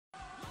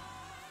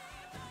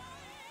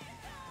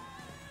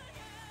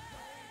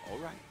All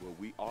right. Well,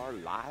 we are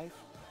live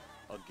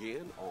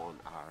again on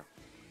our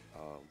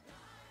um,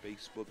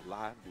 Facebook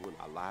Live, doing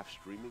our live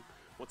streaming.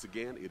 Once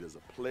again, it is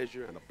a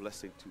pleasure and a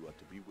blessing to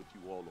be with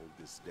you all on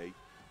this day.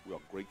 We are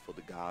grateful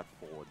to God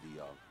for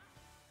the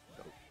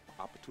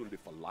opportunity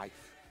for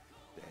life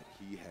that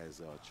He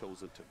has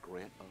chosen to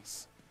grant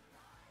us.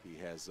 He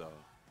has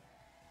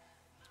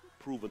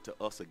proven to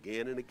us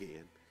again and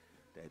again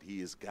that He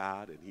is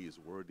God and He is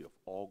worthy of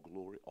all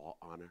glory, all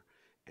honor,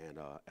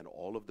 and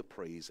all of the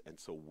praise. And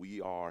so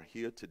we are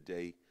here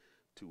today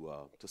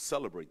to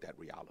celebrate that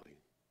reality.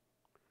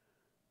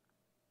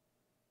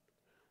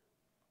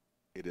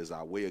 It is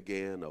our way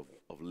again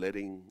of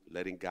letting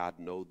God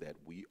know that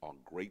we are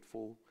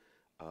grateful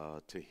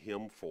to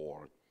Him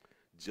for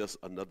just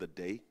another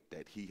day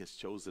that He has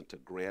chosen to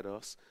grant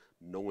us,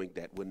 knowing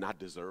that we're not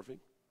deserving,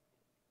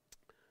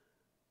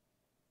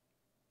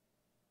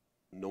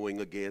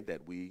 knowing again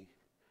that we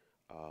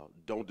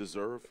don't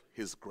deserve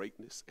His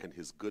greatness and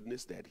His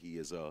goodness that He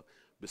is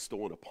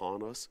bestowing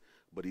upon us,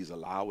 but He's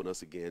allowing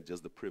us again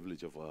just the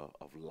privilege of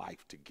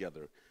life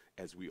together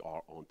as we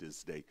are on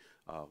this day.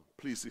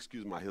 Please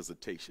excuse my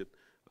hesitation.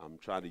 I'm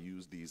trying to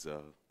use these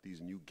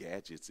new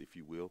gadgets, if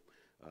you will,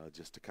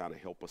 just to kind of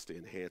help us to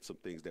enhance some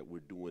things that we're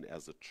doing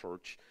as a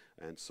church.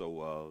 And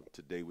so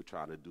today we're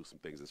trying to do some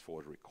things as far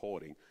as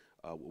recording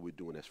what we're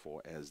doing as far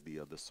as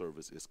the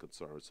service is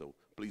concerned. So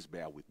please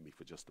bear with me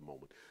for just a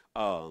moment.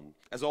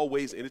 As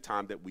always,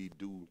 anytime that we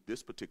do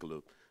this particular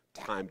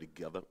time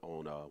together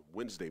on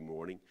Wednesday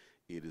morning,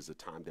 it is a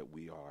time that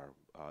we are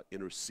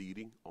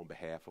interceding on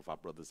behalf of our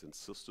brothers and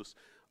sisters,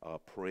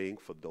 praying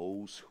for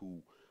those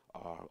who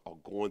are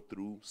going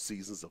through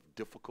seasons of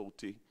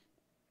difficulty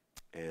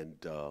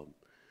and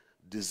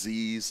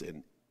disease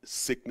and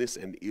sickness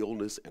and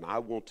illness. And I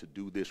want to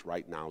do this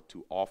right now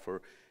to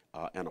offer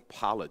an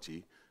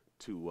apology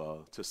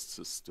to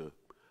Sister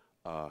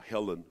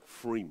Helen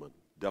Freeman,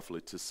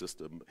 definitely to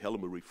Sister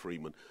Helen Marie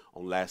Freeman.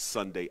 On last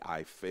Sunday,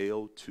 I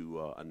failed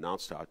to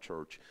announce to our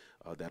church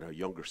that her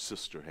younger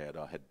sister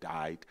had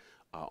died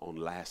on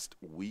last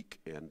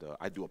week, and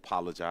I do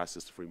apologize,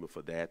 Sister Freeman,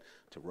 for that.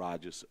 To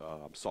Rogers,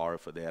 I'm sorry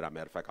for that. As a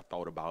matter of fact, I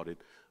thought about it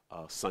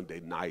Sunday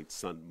night,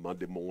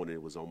 Monday morning.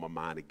 It was on my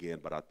mind again,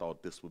 but I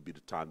thought this would be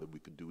the time that we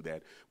could do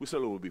that. We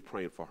certainly will be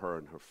praying for her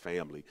and her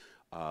family.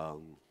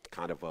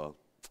 Kind of a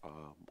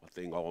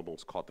thing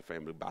almost caught the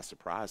family by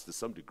surprise to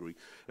some degree,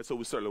 and so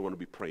we certainly want to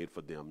be praying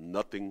for them.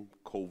 Nothing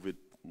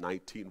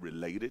COVID-19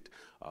 related.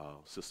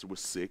 Sister was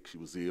sick, she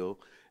was ill,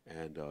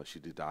 and she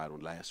did die on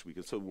last week,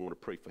 and so we want to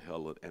pray for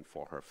Helen and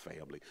for her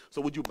family.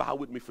 So would you bow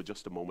with me for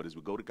just a moment as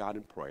we go to God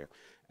in prayer,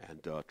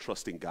 and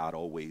trusting God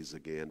always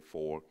again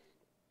for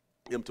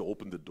Him to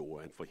open the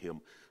door and for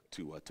Him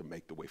to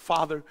make the way.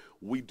 Father,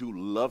 we do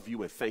love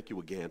you and thank you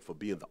again for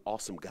being the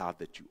awesome God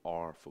that you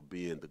are, for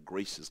being the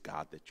gracious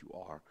God that you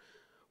are,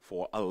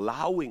 for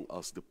allowing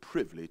us the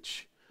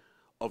privilege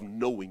of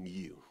knowing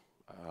you.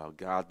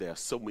 God, there are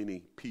so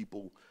many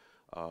people,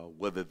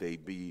 whether they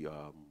be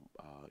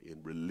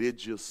in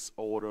religious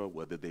order,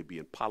 whether they be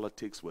in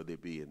politics, whether they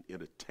be in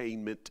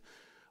entertainment,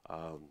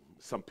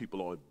 some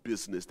people are in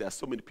business. There are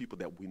so many people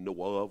that we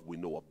know of, we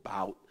know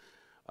about,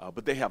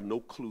 but they have no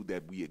clue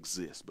that we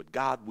exist. But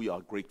God, we are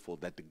grateful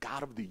that the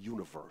God of the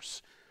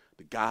universe,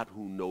 the God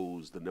who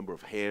knows the number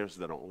of hairs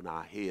that are on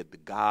our head, the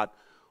God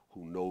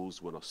who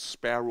knows when a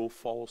sparrow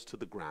falls to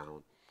the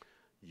ground,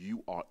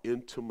 you are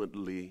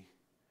intimately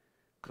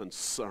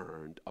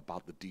concerned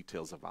about the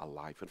details of our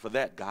life. And for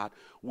that, God,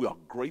 we are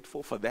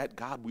grateful. For that,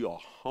 God, we are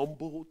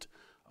humbled.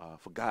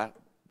 For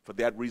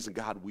that reason,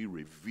 God, we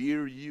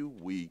revere you.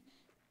 We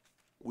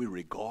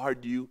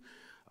regard you.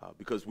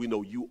 Because we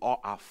know you are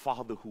our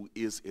Father who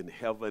is in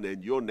heaven,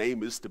 and your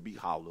name is to be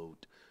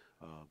hallowed.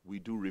 We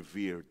do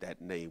revere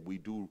that name. We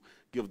do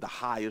give the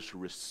highest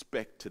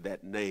respect to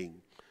that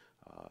name.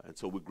 And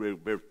so we're very,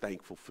 very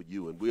thankful for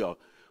you. And we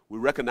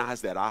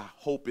recognize that our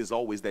hope is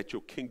always that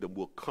your kingdom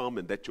will come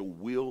and that your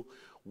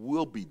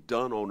will be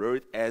done on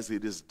earth as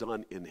it is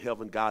done in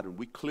heaven, God. And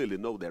we clearly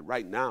know that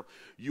right now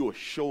you are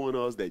showing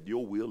us that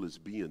your will is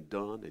being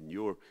done and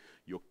your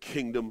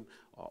kingdom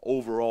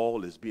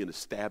overall is being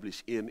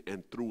established in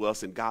and through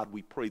us. And God,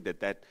 we pray that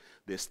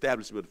the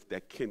establishment of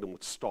that kingdom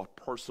would start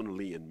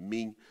personally in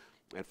me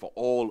and for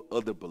all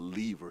other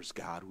believers,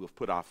 God, who have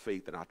put our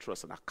faith and our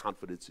trust and our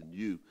confidence in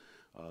you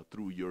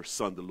through your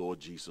Son, the Lord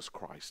Jesus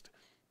Christ.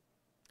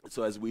 And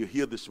so as we're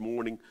here this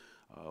morning,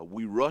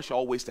 we rush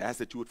always to ask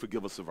that you would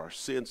forgive us of our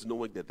sins,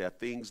 knowing that there are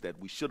things that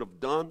we should have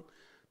done,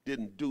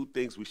 didn't do,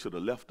 things we should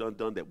have left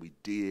undone that we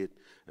did.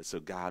 And so,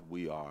 God,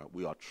 we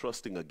are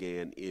trusting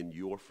again in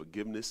your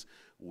forgiveness.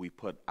 We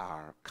put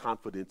our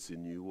confidence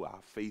in you,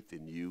 our faith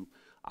in you,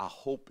 our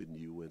hope in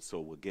you. And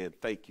so, again,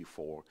 thank you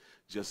for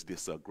just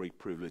this great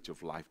privilege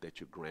of life that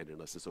you're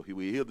granting us. And so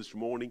we're here this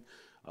morning,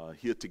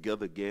 here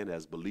together again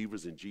as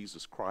believers in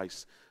Jesus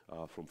Christ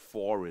from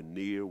far and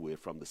near. We're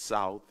from the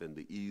south and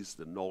the east,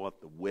 the north,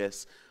 the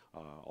west,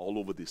 all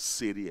over this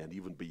city and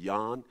even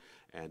beyond.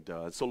 And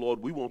so, Lord,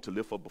 we want to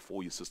lift up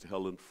before you Sister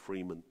Helen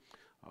Freeman,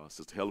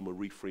 Sister Helen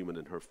Marie Freeman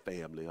and her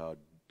family.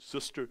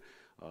 sister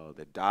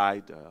that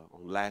died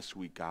on last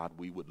week, God,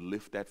 we would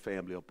lift that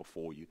family up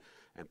before you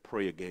and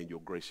pray again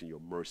your grace and your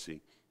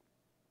mercy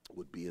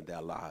would be in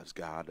their lives,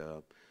 God.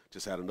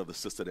 Just had another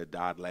sister that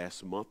died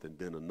last month, and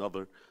then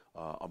another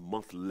a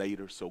month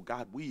later. So,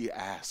 God, we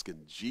ask in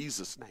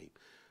Jesus' name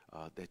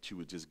that you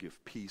would just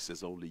give peace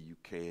as only you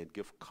can,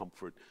 give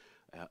comfort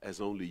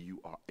as only you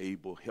are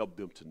able, help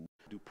them to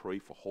do. Pray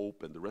for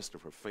Hope and the rest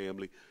of her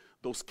family,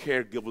 those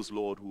caregivers,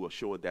 Lord, who are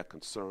showing that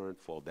concern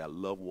for their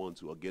loved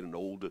ones who are getting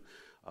older,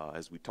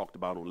 as we talked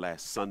about on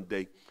last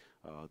Sunday.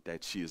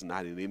 That she is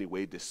not in any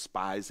way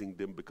despising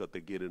them because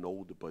they're getting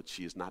older, but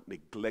she is not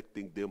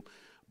neglecting them,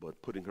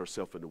 but putting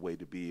herself in a way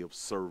to be of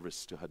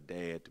service to her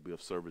dad, to be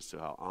of service to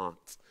her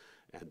aunts.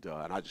 And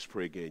I just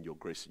pray again your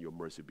grace and your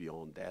mercy be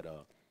on that,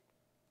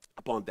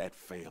 upon that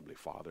family,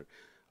 Father.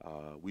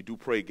 We do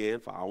pray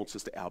again for our own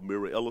sister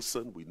Almira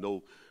Ellison. We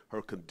know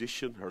her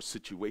condition, her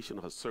situation,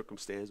 her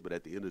circumstance, but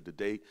at the end of the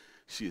day,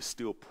 she is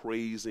still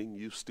praising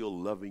you, still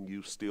loving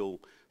you, still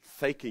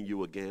thanking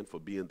you again for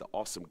being the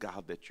awesome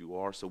God that you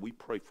are. So we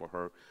pray for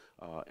her,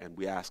 and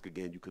we ask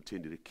again you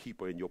continue to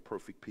keep her in your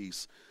perfect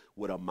peace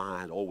with her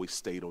mind always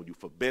stayed on you.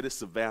 For Betty,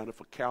 Savannah,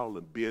 for Carol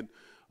and Ben,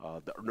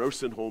 the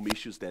nursing home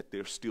issues that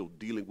they're still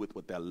dealing with,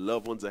 what their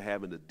loved ones are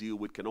having to deal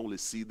with, can only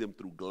see them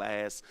through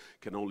glass,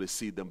 can only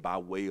see them by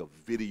way of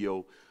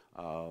video,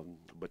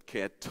 but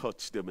can't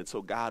touch them. And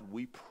so, God,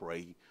 we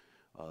pray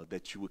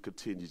that you would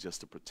continue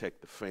just to protect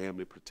the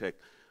family,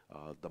 protect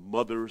the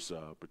mothers,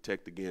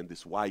 protect again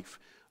this wife,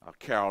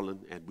 Carolyn,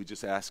 and we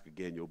just ask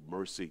again your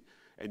mercy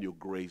and your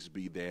grace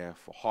be there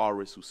for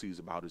Horace, who sees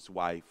about his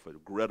wife, for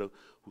Greta,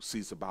 who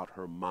sees about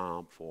her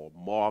mom, for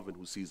Marvin,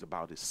 who sees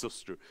about his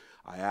sister.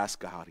 I ask,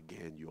 God,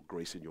 again, your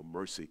grace and your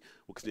mercy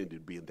will continue to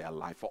be in their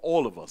life. For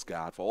all of us,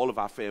 God, for all of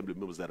our family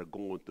members that are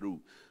going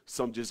through,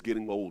 some just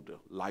getting older.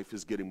 Life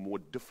is getting more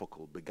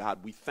difficult. But,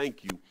 God, we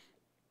thank you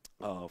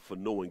for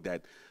knowing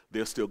that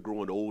they're still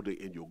growing older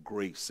in your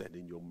grace and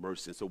in your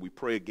mercy. And so we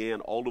pray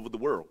again all over the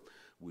world.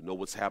 We know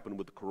what's happening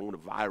with the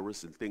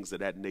coronavirus and things of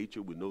that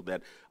nature. We know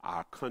that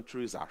our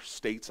countries, our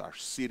states, our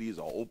cities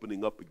are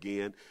opening up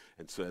again.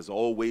 And so as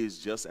always,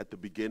 just at the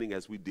beginning,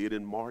 as we did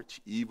in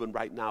March, even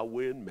right now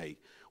we're in May,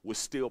 we're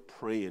still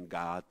praying,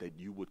 God, that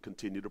you would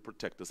continue to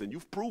protect us. And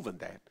you've proven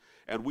that.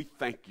 And we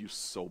thank you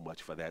so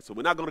much for that. So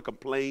we're not going to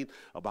complain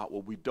about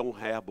what we don't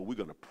have, but we're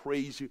going to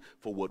praise you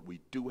for what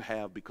we do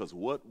have, because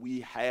what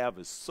we have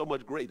is so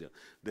much greater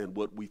than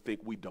what we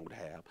think we don't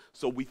have.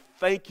 So we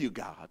thank you,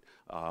 God,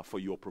 for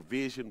your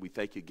provision. We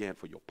thank you again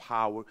for your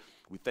power.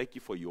 We thank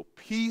you for your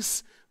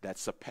peace that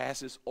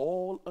surpasses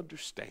all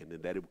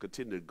understanding, that it will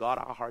continue to guard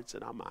our hearts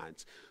and our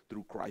minds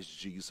through Christ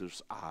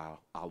Jesus, our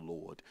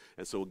Lord.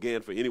 And so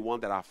again, for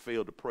anyone that I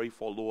failed to pray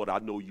for, Lord, I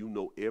know you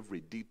know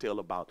every detail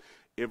about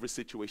every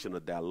situation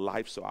of their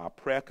life. So our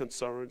prayer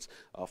concerns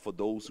for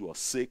those who are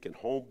sick and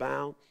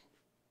homebound,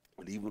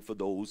 and even for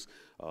those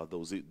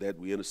that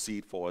we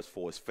intercede for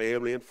as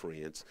family and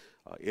friends,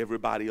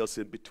 everybody else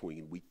in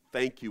between, we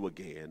thank you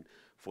again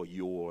for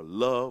your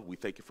love. We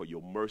thank you for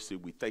your mercy.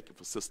 We thank you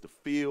for Sister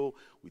Phil.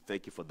 We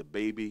thank you for the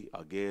baby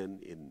again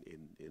in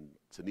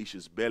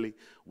Tanisha's belly.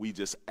 We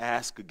just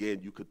ask again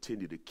you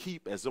continue to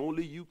keep as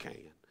only you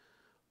can.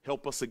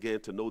 Help us again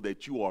to know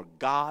that you are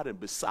God, and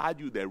beside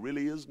you there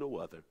really is no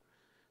other.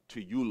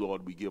 To you,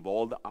 Lord, we give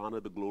all the honor,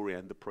 the glory,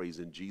 and the praise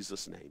in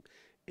Jesus' name.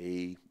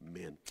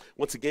 Amen.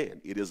 Once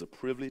again, it is a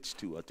privilege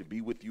to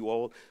be with you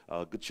all.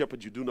 Good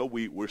Shepherd, you do know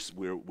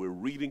we're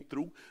reading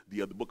through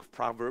the book of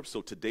Proverbs.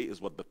 So today is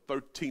the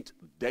 13th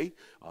day.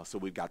 So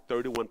we've got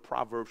 31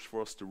 Proverbs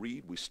for us to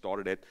read. We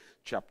started at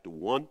chapter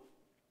 1.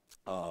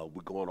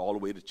 We're going all the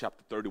way to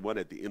chapter 31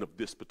 at the end of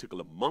this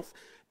particular month.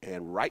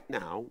 And right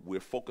now, we're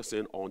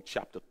focusing on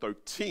chapter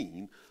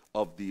 13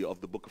 of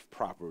the book of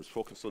Proverbs,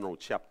 focusing on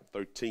chapter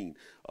 13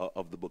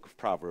 of the book of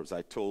Proverbs.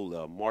 I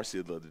told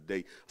Marcia the other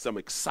day, so I'm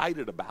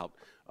excited about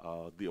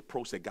the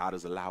approach that God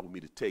has allowed me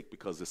to take,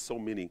 because there's so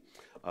many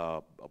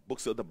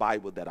books of the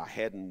Bible that I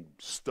hadn't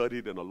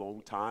studied in a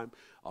long time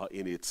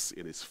in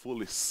its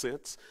fullest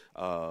sense.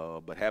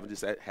 But having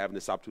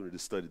this opportunity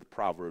to study the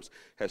Proverbs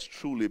has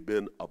truly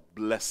been a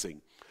blessing.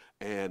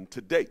 And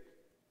today,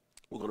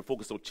 we're going to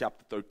focus on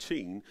chapter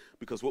 13,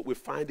 because what we're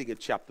finding in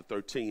chapter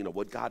 13, or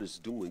what God is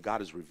doing,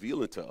 God is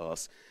revealing to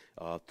us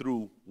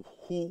through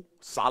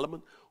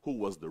Solomon, who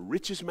was the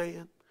richest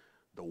man,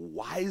 the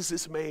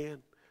wisest man,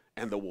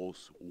 and the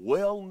most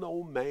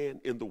well-known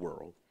man in the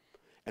world.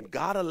 And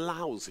God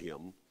allows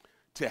him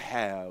to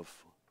have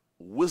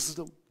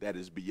wisdom that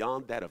is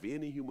beyond that of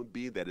any human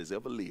being that has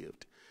ever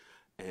lived.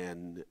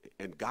 And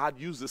God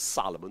uses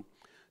Solomon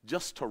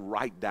just to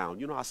write down.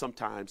 You know how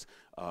sometimes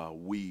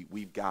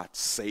we've got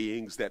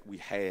sayings that we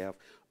have,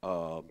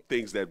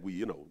 things that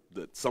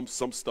that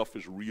some stuff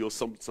is real,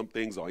 some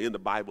things are in the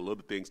Bible,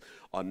 other things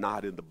are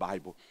not in the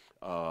Bible.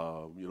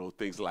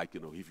 Things like,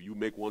 if you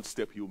make one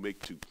step, he'll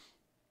make two.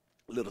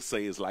 Little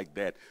sayings like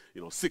that,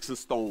 sticks and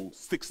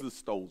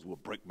stones will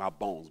break my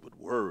bones, but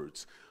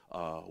words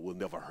will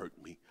never hurt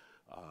me.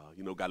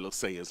 Got little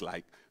sayings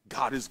like,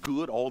 God is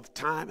good all the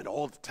time, and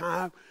all the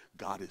time,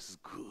 God is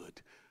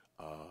good.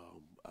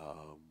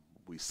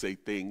 We say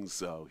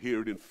things,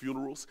 hear it in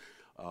funerals.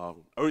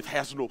 Earth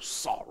has no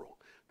sorrow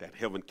that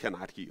heaven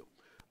cannot heal.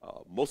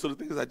 Most of the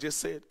things I just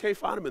said, can't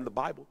find them in the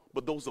Bible,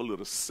 but those are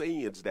little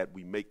sayings that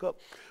we make up.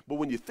 But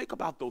when you think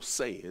about those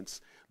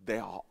sayings,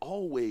 there are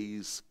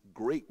always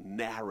great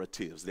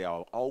narratives. There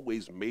are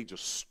always major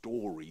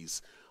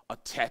stories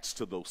attached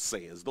to those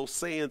sayings. Those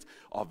sayings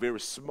are very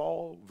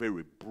small,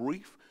 very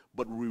brief,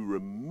 but we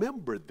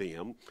remember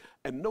them.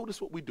 And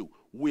notice what we do.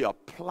 We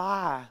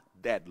apply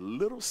that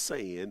little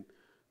saying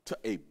to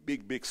a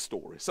big, big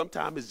story.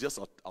 Sometimes it's just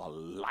a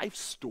life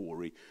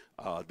story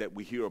that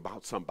we hear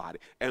about somebody,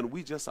 and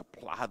we just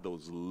apply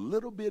those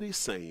little bitty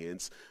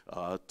sayings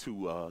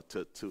to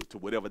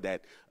whatever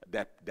that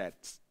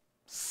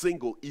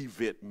single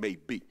event may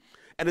be.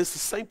 And it's the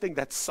same thing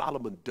that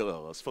Solomon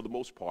does for the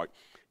most part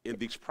in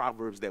these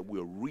Proverbs that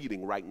we're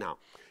reading right now.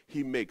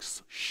 He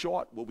makes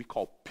short, what we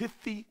call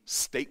pithy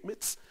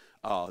statements.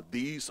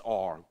 These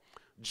are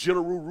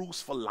general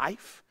rules for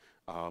life,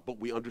 but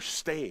we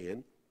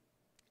understand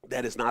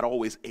that is not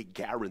always a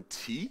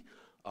guarantee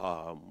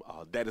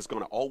that is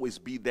going to always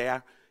be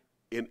there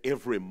in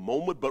every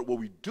moment. But what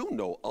we do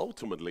know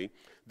ultimately,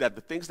 that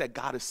the things that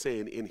God is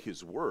saying in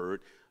his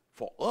word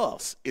for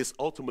us is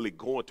ultimately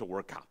going to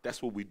work out.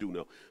 That's what we do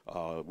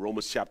know.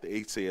 Romans chapter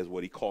 8 says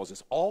what he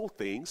causes all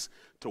things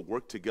to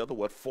work together,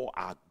 what for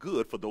our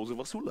good, for those of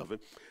us who love him,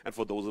 and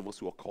for those of us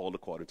who are called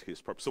according to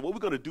his purpose. So what we're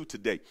going to do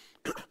today,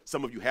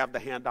 some of you have the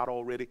handout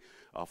already.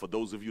 For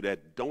those of you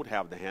that don't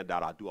have the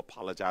handout, I do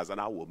apologize, and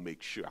I will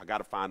make sure. I got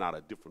to find out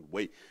a different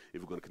way if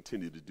we're going to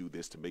continue to do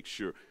this to make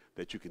sure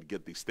that you can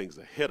get these things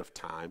ahead of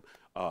time.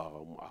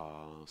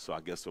 So I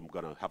guess I'm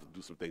going to have to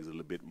do some things a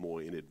little bit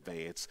more in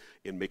advance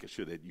in making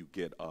sure that you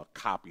get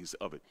copies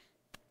of it.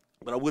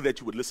 But I would that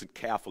you would listen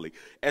carefully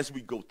as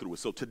we go through it.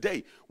 So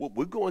today, what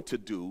we're going to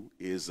do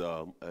is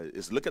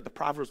look at the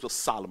Proverbs of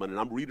Solomon, and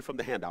I'm reading from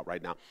the handout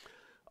right now.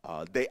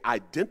 They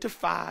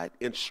identified,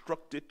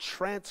 instructed,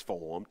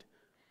 transformed,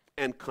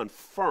 and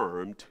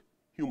confirmed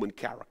human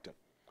character.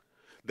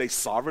 They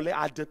sovereignly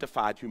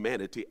identified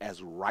humanity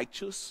as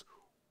righteous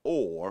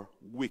or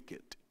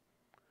wicked.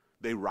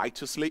 They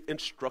righteously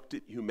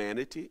instructed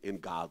humanity in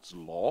God's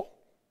law.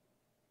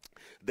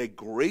 They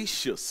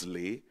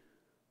graciously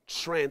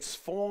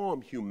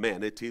transform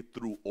humanity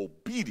through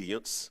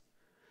obedience,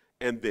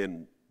 and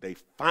then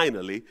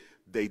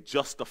they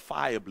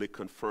justifiably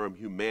confirm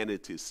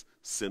humanity's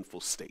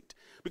sinful state.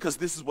 Because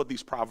this is what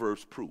these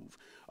Proverbs prove.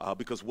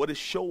 Because what it's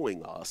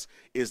showing us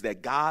is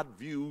that God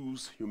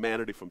views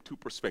humanity from two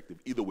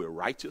perspectives. Either we're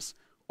righteous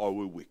or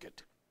we're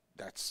wicked.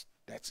 That's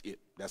it.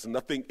 There's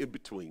nothing in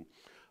between.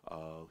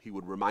 He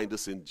would remind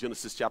us in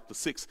Genesis chapter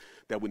 6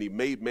 that when he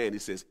made man, he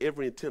says,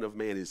 every intent of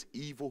man is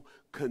evil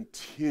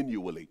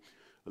continually.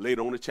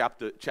 Later on in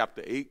chapter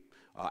 8,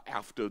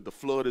 after the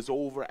flood is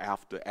over,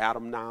 after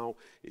Adam now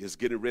is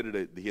getting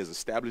ready he has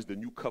established the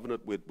new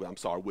covenant with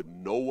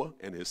Noah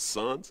and his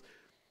sons.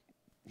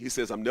 He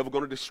says, I'm never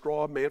going to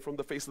destroy man from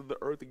the face of the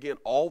earth again,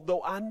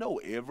 although I know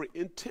every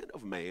intent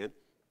of man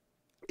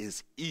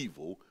is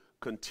evil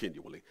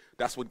continually.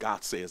 That's what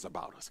God says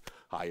about us.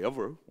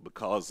 However,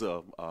 because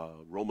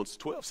Romans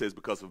 12 says,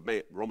 because of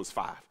man, Romans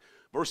 5,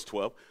 verse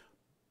 12,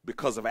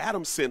 because of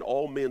Adam's sin,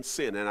 all men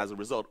sin, and as a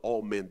result,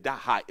 all men die.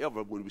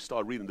 However, when we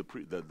start reading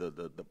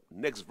the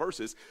next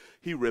verses,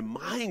 he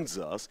reminds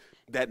us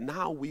that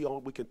now we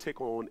can take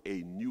on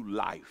a new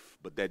life,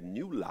 but that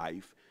new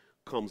life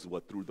comes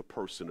through the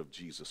person of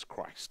Jesus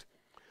Christ.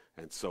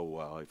 And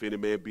so, if any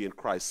man be in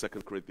Christ, 2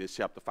 Corinthians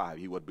chapter 5,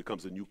 he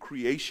becomes a new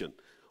creation.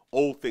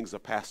 Old things are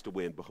passed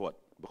away, and behold,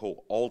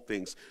 all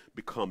things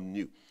become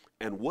new.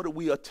 And what do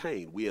we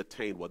attain? We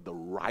attain what? The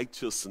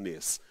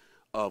righteousness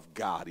of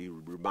God. He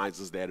reminds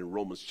us that in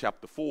Romans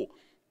chapter 4,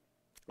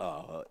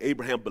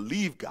 Abraham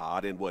believed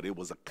God, and what? It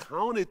was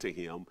accounted to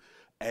him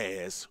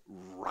as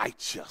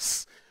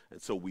righteous.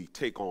 And so we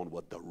take on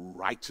what? The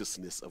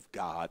righteousness of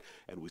God,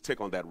 and we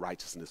take on that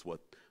righteousness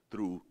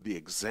through the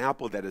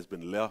example that has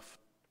been left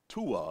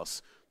to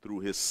us through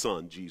his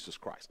son, Jesus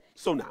Christ.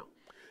 So now,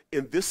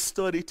 in this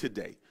study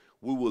today,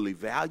 we will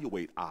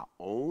evaluate our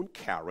own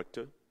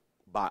character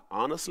by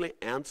honestly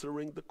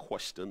answering the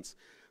questions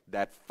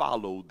that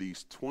follow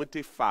these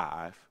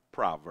 25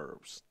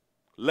 Proverbs.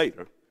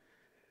 Later,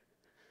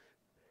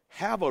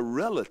 have a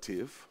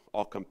relative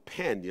or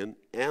companion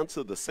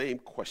answer the same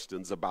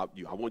questions about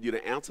you. I want you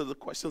to answer the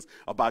questions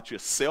about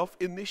yourself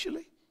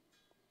initially.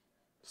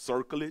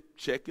 Circle it,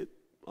 check it,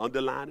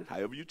 underline it,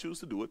 however you choose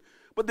to do it.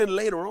 But then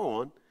later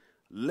on,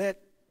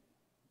 let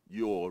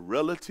your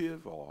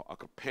relative or a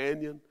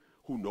companion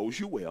who knows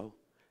you well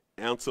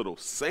answer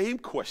those same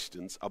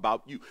questions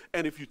about you.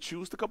 And if you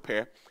choose to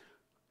compare,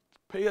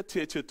 pay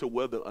attention to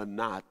whether or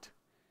not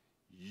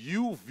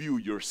you view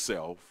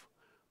yourself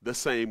the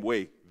same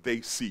way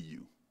they see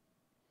you.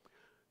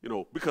 You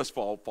know, because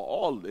for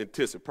all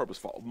intents and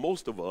purposes, for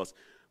most of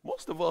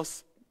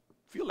us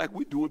feel like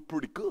we do it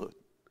pretty good.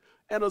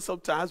 And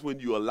sometimes when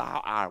we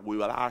allow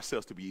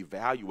ourselves to be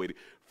evaluated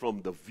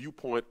from the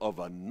viewpoint of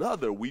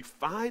another, we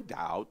find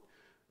out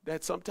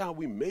that sometimes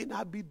we may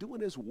not be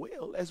doing as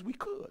well as we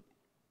could.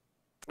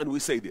 And we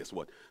say this,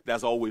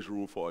 there's always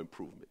room for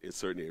improvement in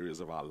certain areas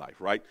of our life,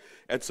 right?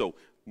 And so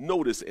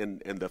notice,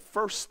 and the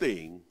first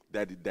thing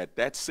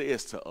that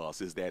says to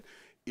us is that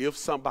if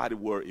somebody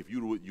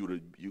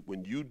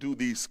when you do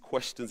these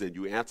questions and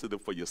you answer them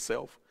for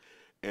yourself,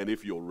 and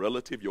if your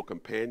relative, your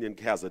companion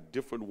has a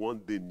different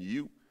one than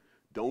you,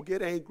 don't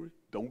get angry,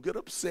 don't get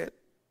upset,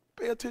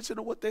 pay attention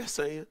to what they're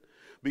saying.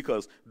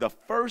 Because the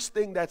first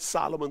thing that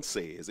Solomon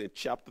says in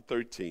chapter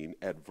 13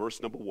 at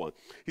verse number 1,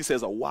 he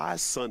says, a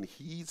wise son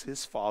heeds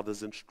his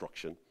father's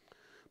instruction,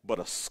 but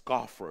a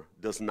scoffer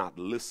does not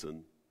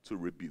listen to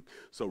rebuke.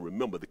 So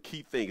remember, the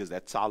key thing is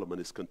that Solomon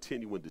is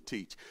continuing to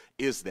teach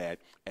is that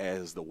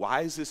as the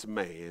wisest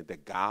man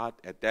that God,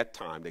 at that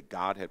time, that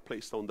God had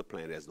placed on the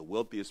planet, as the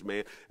wealthiest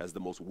man, as the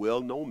most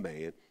well-known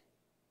man,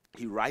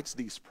 he writes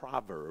these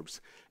proverbs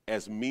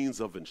as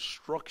means of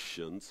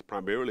instructions,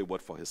 primarily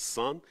for his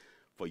son,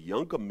 for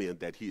younger men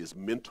that he is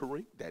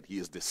mentoring, that he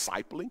is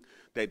discipling,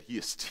 that he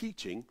is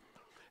teaching,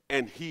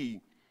 and he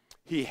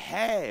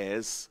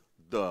has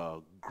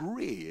the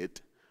grid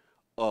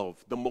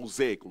of the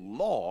Mosaic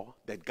law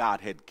that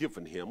God had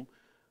given him,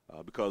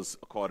 because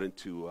according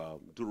to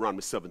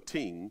Deuteronomy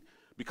 17,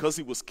 because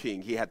he was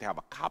king, he had to have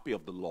a copy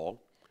of the law,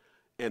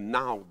 and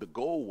now the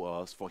goal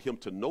was for him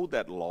to know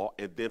that law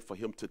and then for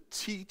him to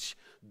teach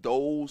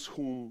those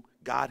whom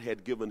God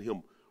had given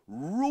him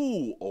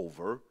rule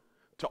over,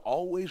 to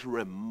always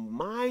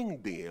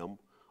remind them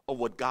of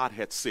what God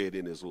had said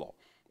in his law.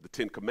 The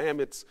 10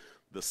 Commandments,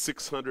 the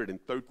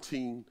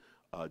 613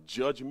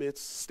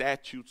 judgments,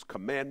 statutes,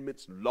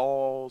 commandments,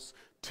 laws,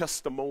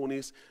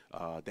 testimonies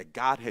that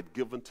God had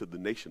given to the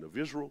nation of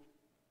Israel.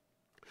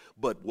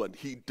 But what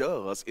he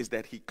does is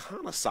that he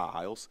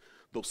conciles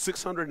those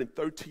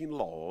 613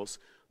 laws,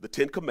 the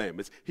 10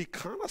 Commandments, he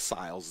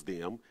conciles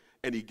them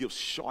and he gives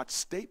short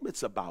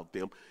statements about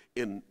them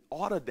in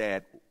order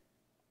that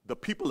the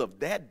people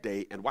of that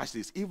day, and watch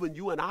this, even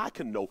you and I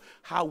can know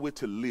how we're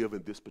to live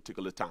in this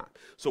particular time.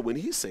 So when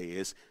he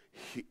says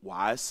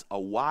a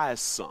wise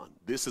son,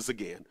 this is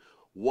again,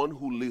 one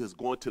who is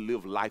going to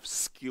live life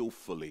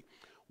skillfully,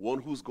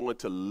 one who's going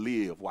to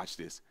live, watch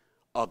this,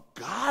 a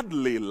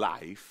godly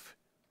life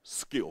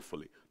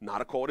skillfully,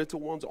 not according to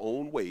one's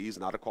own ways,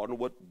 not according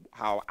to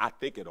how I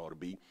think it ought to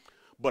be,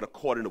 but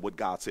according to what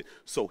God said.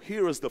 So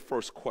here is the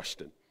first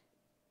question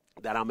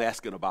that I'm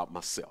asking about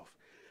myself.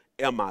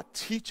 Am I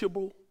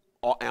teachable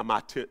or am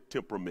I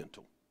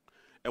temperamental?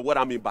 And what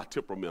I mean by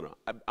temperamental,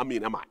 I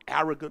mean, am I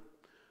arrogant?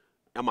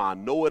 Am I a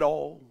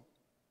know-it-all?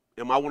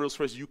 Am I one of those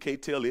persons you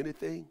can't tell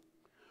anything?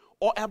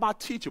 Or am I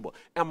teachable?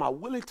 Am I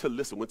willing to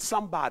listen? When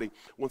somebody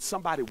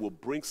will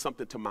bring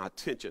something to my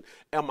attention,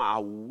 am I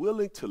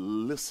willing to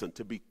listen,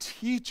 to be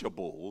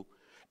teachable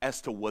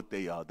as to what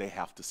they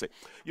have to say?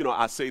 You know,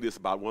 I say this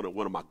about one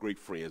of my great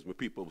friends. When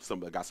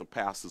I got some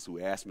pastors who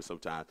ask me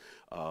sometimes,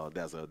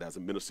 there's a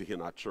minister here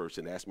in our church,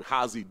 and ask me,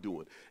 how's he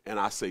doing? And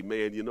I say,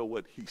 man, you know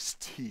what? He's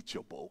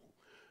teachable.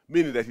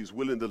 Meaning that he's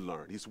willing to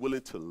learn. He's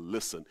willing to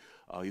listen.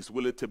 He's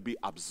willing to be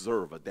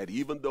observant. That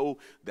even though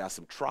there are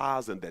some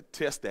trials and that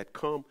tests that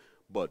come,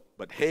 but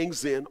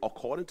hangs in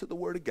according to the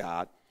word of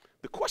God.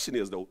 The question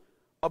is, though,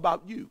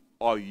 about you.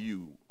 Are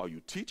you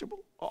teachable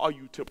or are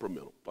you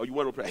temperamental? Are you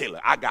one of those, hey,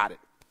 look, I got it.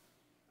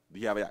 Do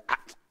you have it?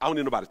 I don't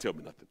need nobody to tell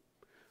me nothing.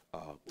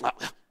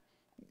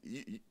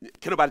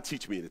 Can nobody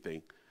teach me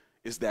anything?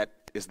 Is that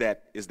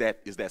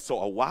so?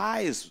 A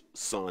wise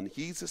son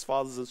heeds his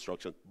father's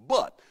instruction,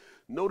 but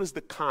notice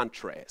the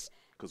contrast,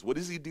 because what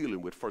is he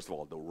dealing with? First of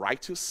all, the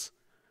righteous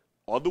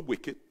or the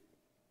wicked,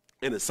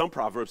 and in some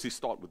proverbs he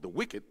starts with the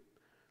wicked,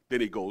 then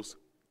he goes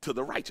to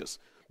the righteous,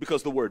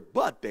 because the word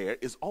 "but" there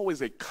is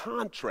always a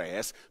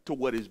contrast to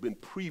what has been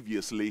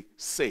previously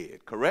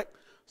said. Correct?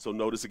 So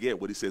notice again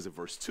what he says in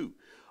verse 2.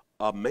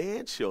 A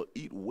man shall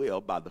eat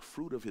well by the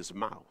fruit of his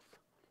mouth,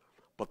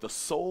 but the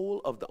soul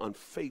of the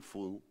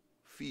unfaithful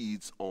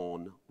feeds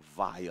on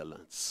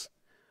violence.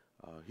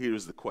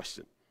 Here's the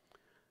question.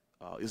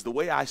 Is the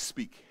way I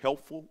speak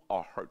helpful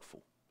or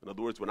hurtful? In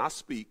other words, when I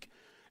speak,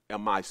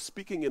 am I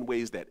speaking in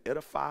ways that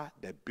edify,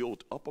 that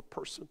build up a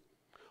person?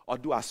 Or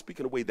do I speak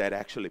in a way that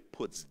actually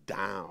puts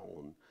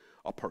down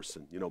a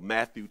person? You know,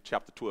 Matthew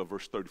chapter 12,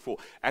 verse 34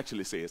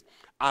 actually says,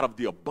 out of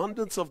the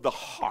abundance of the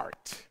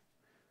heart,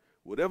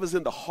 whatever's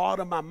in the heart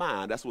of my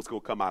mind, that's what's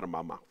going to come out of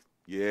my mouth.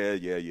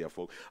 Yeah,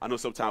 folks. I know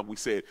sometimes we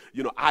say,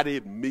 you know, I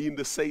didn't mean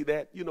to say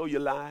that. You know,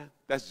 you're lying.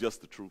 That's just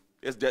the truth.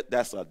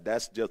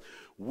 That's just,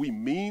 we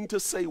mean to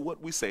say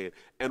what we said.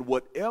 And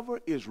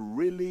whatever is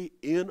really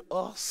in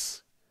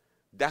us,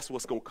 that's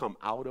what's going to come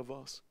out of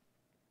us.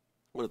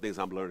 One of the things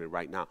I'm learning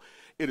right now,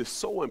 it is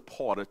so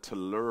important to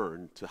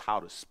learn to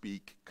how to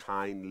speak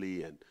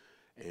kindly and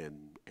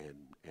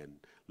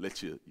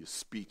let your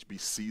speech be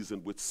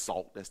seasoned with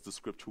salt, as the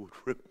scripture would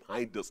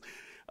remind us,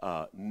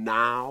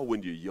 now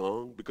when you're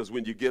young. Because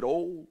when you get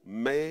old,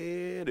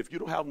 man, if you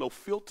don't have no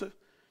filter,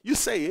 you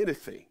say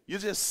anything. You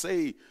just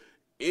say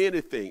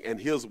anything. And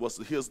here's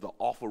the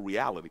awful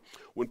reality.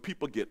 When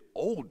people get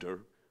older,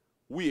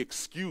 we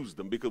excuse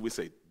them because we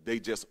say they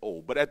just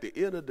old. But at the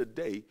end of the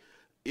day,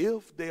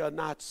 if they are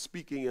not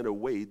speaking in a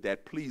way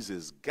that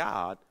pleases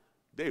God,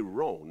 they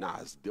wrong. Now,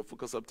 it's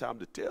difficult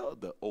sometimes to tell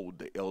the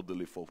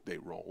elderly folk they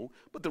wrong,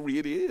 but the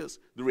reality is,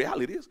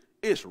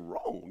 it's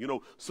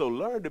wrong. So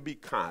learn to be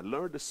kind,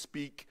 learn to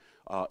speak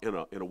in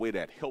a way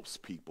that helps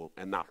people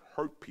and not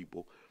hurt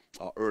people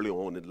early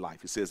on in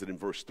life. He says it in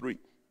verse 3.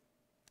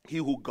 He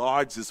who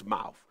guards his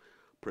mouth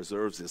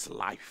preserves his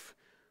life,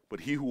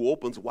 but he who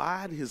opens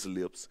wide his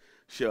lips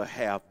shall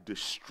have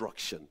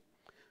destruction.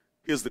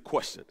 Here's the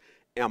question.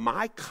 Am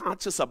I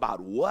conscious about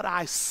what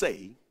I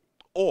say,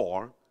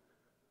 or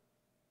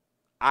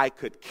I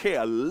could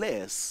care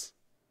less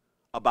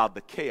about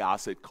the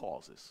chaos it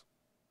causes?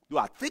 Do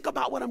I think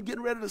about what I'm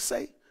getting ready to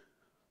say?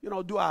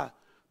 I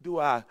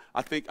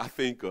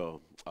think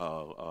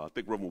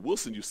Reverend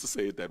Wilson used to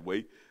say it that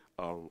way.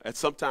 At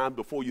some time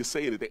before you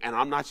say anything, and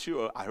I'm not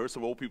sure, I heard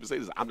some old people say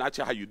this, I'm not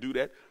sure how you do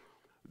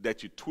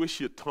that you twist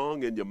your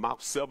tongue in your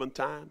mouth 7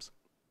 times.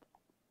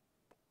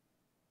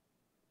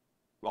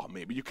 Well,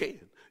 maybe you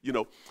can,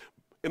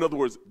 In other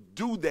words,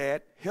 do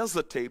that,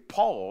 hesitate,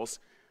 pause,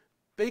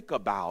 think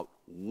about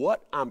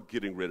what I'm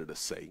getting ready to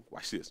say.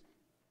 Watch this.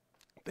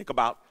 Think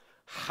about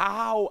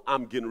how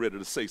I'm getting ready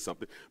to say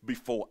something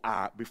before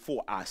I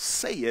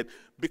say it,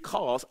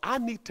 because I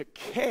need to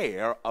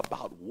care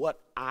about what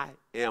I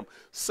am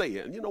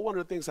saying. One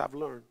of the things I've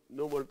learned,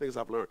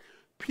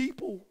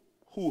 people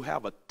who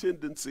have a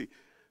tendency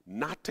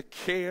not to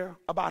care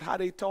about how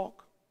they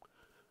talk,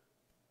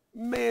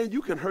 man,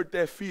 you can hurt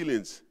their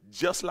feelings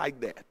just like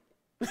that.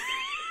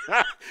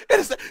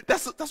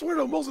 That's one of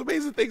the most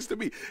amazing things to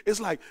me.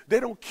 It's like they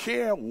don't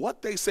care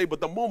what they say,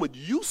 but the moment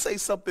you say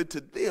something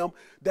to them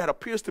that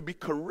appears to be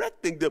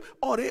correcting them,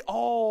 they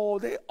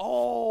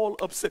all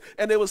upset.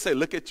 And they will say,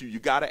 look at you, you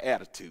got an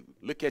attitude.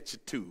 Look at you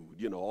too,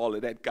 all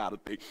of that kind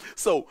of thing.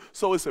 So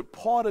it's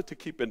important to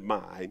keep in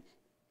mind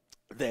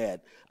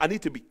that I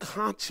need to be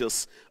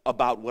conscious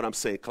about what I'm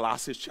saying.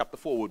 Colossians chapter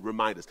 4 would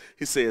remind us.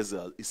 He says,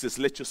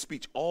 let your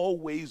speech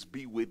always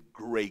be with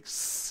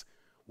grace.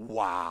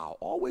 Wow,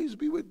 always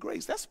be with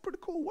grace. That's a pretty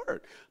cool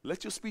word.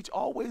 Let your speech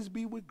always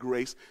be with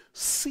grace,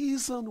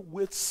 seasoned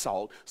with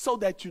salt, so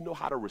that you know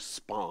how to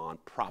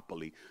respond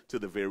properly to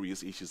the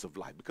various issues of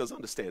life. Because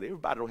understand,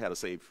 everybody don't have the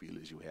same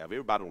feelings you have.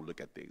 Everybody don't look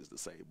at things the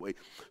same way.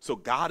 So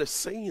God is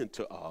saying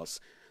to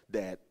us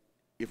that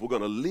if we're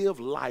going to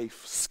live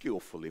life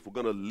skillfully, if we're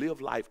going to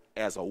live life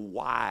as a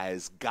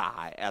wise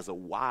guy, as a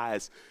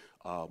wise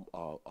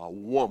a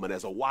woman,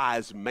 as a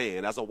wise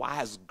man, as a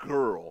wise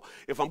girl,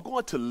 if I'm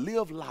going to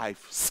live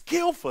life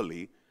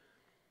skillfully,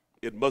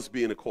 it must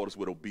be in accordance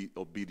with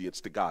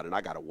obedience to God, and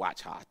I got to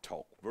watch how I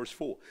talk. Verse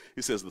 4,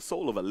 he says, the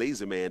soul of a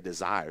lazy man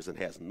desires and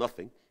has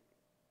nothing,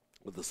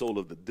 but the soul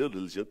of the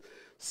diligent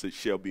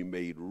shall be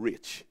made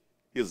rich.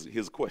 Here's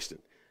a question.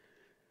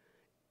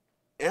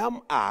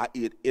 Am I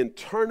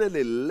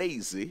internally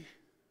lazy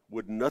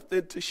with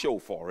nothing to show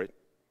for it,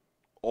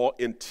 or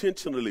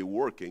intentionally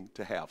working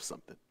to have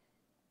something?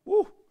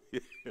 Woo.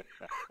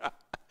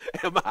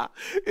 Am I?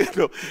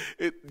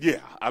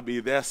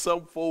 There's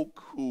some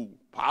folk who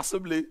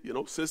possibly,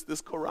 since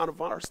this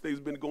coronavirus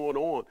thing's been going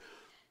on,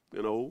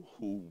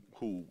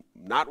 who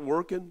not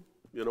working,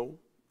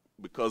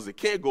 because they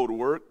can't go to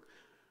work,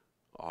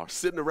 are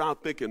sitting around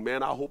thinking,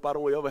 man, I hope I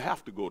don't ever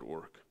have to go to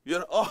work.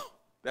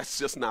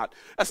 That's not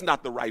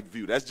the right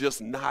view. That's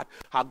just not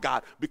how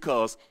God,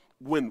 because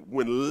when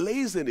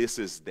laziness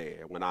is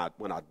there, when I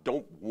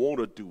don't want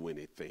to do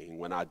anything,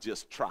 when I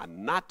just try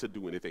not to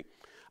do anything,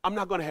 I'm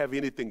not going to have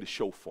anything to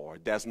show for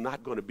it. There's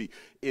not going to be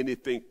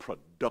anything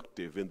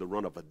productive in the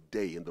run of a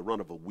day, in the run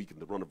of a week, in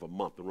the run of a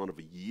month, the run of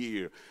a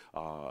year,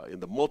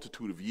 in the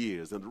multitude of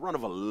years, in the run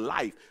of a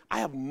life. I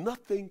have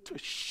nothing to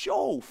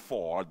show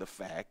for the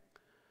fact,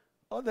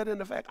 other than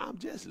the fact I'm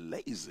just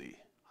lazy.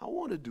 I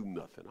want to do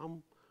nothing.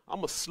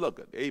 I'm a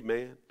sluggard.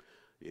 Amen.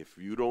 If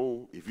you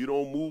don't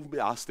move me,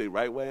 I'll stay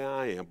right where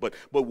I am. But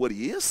what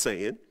he is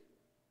saying,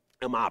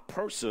 am I a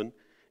person,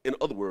 in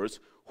other words,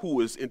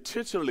 who is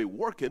intentionally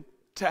working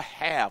to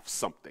have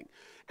something?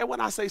 And when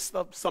I say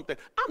something,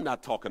 I'm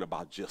not talking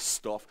about just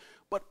stuff,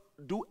 but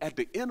at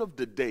the end of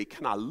the day,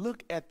 can I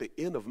look at the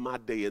end of my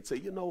day and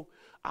say,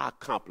 I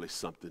accomplished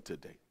something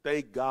today.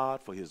 Thank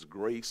God for his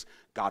grace.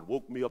 God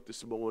woke me up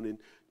this morning,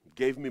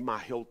 gave me my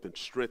health and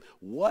strength.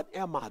 What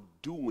am I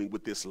doing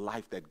with this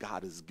life that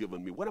God has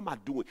given me? What am I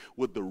doing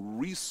with the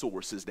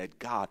resources that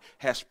God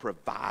has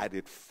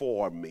provided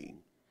for me?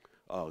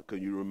 Can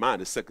you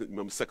remind us,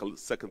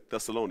 Second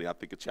Thessalonians, I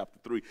think in chapter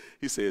 3,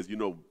 he says,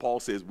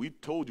 Paul says, we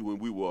told you when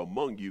we were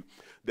among you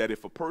that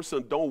if a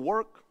person don't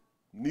work,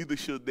 neither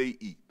should they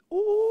eat.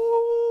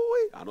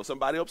 Ooh, I know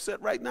somebody upset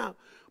right now,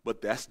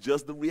 but that's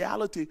just the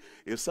reality.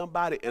 If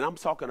somebody, and I'm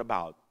talking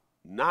about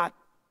not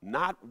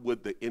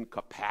with the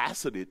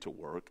incapacity to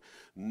work,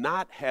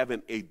 not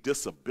having a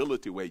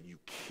disability where you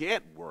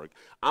can't work.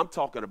 I'm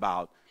talking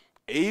about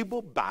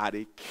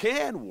able-bodied,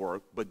 can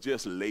work, but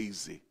just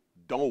lazy,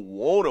 don't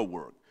want to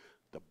work.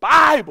 The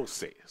Bible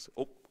says,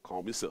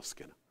 calm yourself,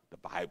 Skinner. The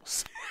Bible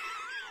says,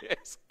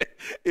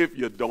 If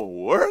you don't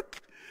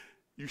work,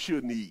 you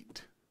shouldn't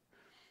eat.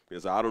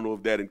 And so I don't know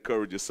if that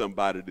encourages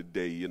somebody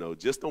today,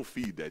 just don't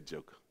feed that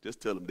joker. Just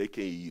tell them they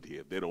can't eat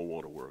here if they don't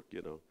want to work,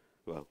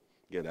 Well,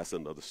 again, that's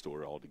another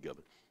story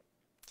altogether.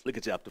 Look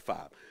at chapter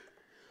 5.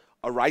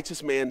 A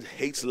righteous man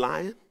hates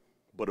lying,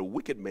 but a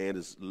wicked man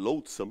is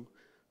loathsome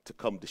to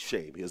come to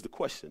shame. Here's the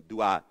question.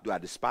 Do I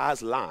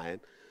despise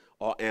lying,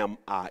 or am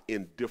I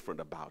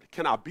indifferent about it?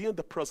 Can I be in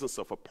the presence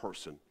of a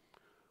person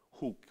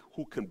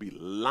who can be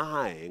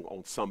lying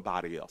on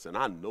somebody else? And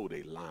I know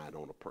they lying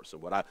on a person.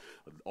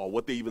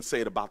 What they even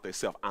saying about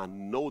themselves, I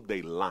know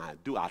they lying.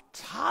 Do I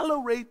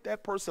tolerate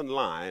that person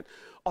lying,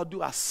 or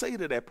do I say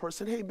to that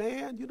person, hey,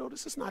 man,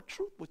 this is not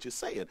true what you're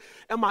saying?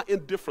 Am I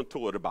indifferent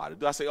toward about it?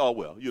 Do I say, oh,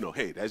 well,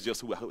 hey, that's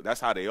just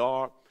that's how they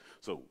are,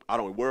 so I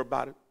don't worry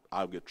about it.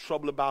 I'll get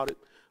trouble about it.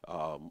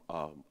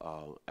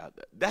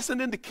 That's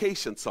an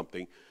indication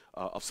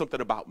of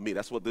something about me.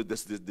 That's what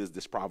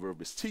this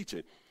proverb is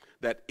teaching.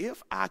 That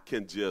if I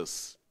can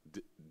just,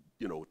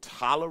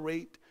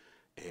 tolerate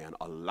and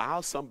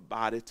allow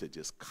somebody to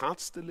just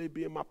constantly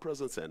be in my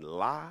presence and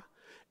lie,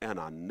 and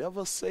I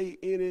never say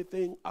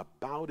anything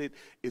about it,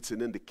 it's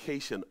an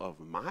indication of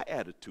my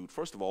attitude.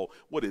 First of all,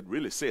 what it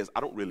really says,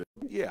 I don't really,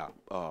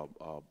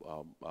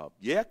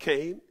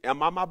 Cain,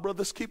 am I my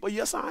brother's keeper?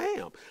 Yes, I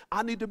am.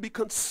 I need to be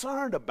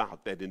concerned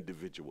about that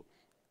individual.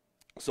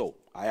 So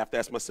I have to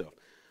ask myself,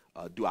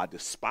 do I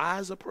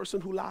despise a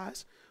person who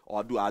lies?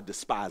 Or do I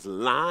despise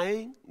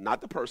lying? Not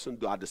the person.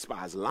 Do I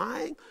despise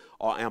lying?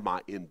 Or am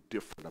I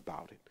indifferent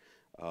about it?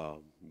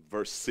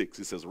 Verse 6,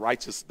 it says,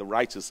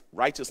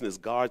 righteousness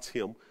guards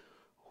him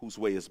whose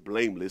way is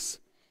blameless,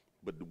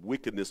 but the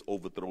wickedness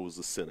overthrows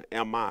the sinner.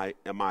 Am I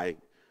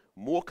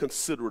more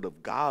considerate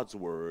of God's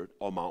word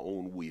or my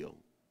own will?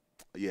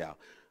 Yeah.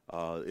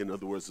 In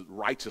other words, the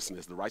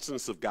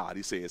righteousness of God,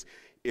 he says,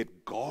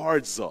 it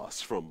guards us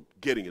from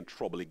getting in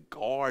trouble. It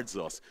guards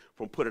us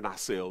from putting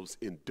ourselves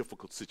in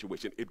difficult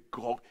situations.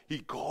 He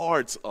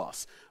guards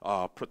us,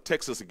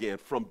 protects us again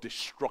from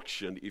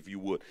destruction, if you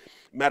would.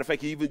 Matter of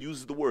fact, he even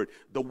uses the word,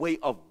 the way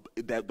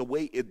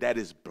that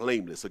is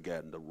blameless.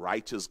 Again, the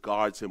righteous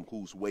guards him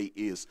whose way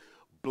is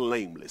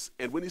blameless.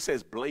 And when he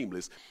says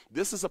blameless,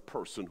 this is a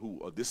person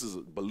this is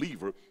a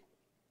believer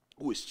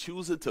who is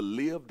choosing to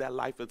live that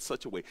life in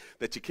such a way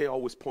that you can't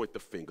always point the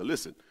finger.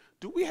 Listen,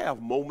 do we have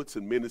moments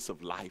and minutes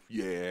of life,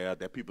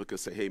 that people can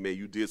say, hey, man,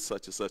 you did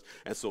such and such,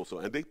 and so,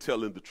 and they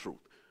telling the truth.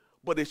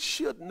 But it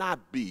should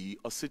not be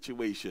a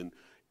situation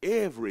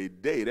every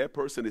day that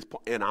person is,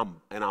 and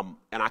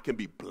I can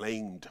be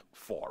blamed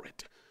for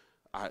it.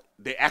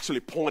 They're actually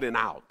pointing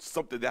out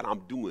something that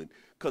I'm doing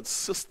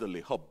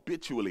consistently,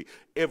 habitually,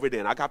 every day.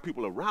 And I got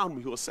people around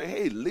me who are saying,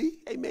 hey, Lee,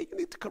 hey, man, you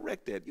need to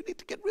correct that. You need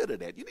to get rid of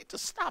that. You need to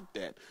stop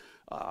that.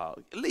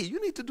 Lee,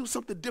 you need to do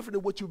something different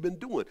than what you've been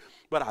doing.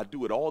 But I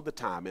do it all the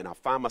time, and I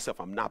find myself,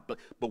 I'm not.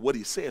 But what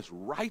he says,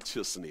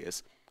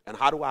 righteousness, and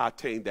how do I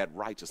attain that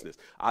righteousness?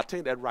 I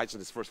attain that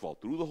righteousness, first of all,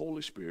 through the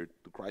Holy Spirit,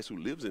 through Christ who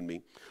lives in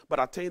me. But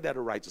I attain that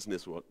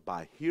righteousness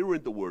by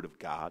hearing the word of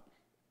God.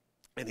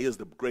 And here's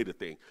the greater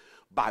thing,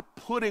 by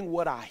putting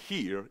what I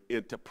hear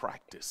into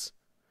practice.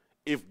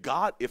 If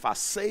I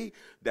say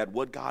that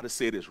what God has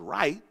said is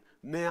right,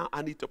 now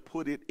I need to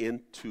put it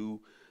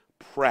into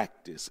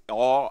practice.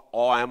 Or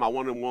am I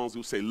one of the ones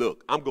who say,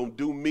 look, I'm going to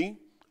do me.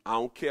 I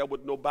don't care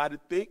what nobody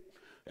think.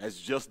 That's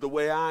just the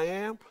way I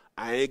am.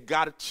 I ain't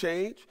got to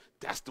change.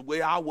 That's the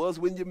way I was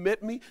when you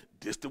met me.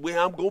 This the way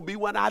I'm going to be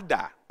when I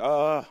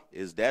die.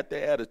 Is that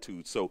the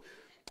attitude? So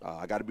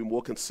I got to be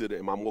more considerate.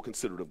 Am I more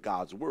considerate of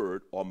God's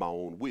word or my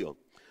own will?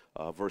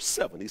 Verse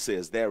 7, he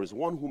says, there is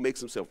one who makes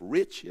himself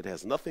rich, yet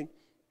has nothing.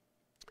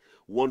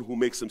 One who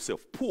makes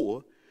himself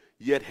poor,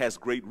 yet has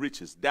great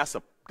riches. That's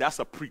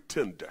a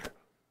pretender.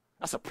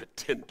 That's a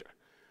pretender.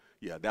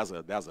 Yeah, there's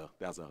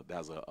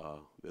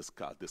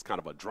this kind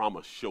of a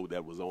drama show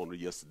that was on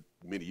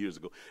many years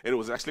ago, and it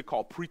was actually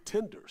called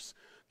Pretenders.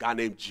 A guy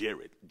named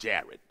Jared.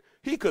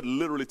 He could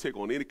literally take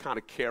on any kind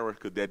of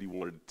character that he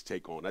wanted to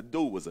take on. That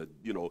dude was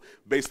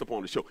based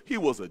upon the show, he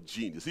was a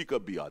genius. He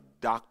could be a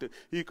doctor.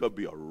 He could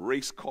be a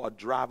race car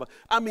driver.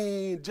 I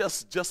mean,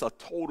 just a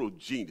total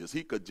genius.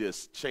 He could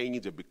just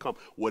change and become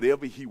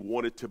whatever he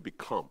wanted to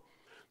become.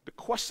 The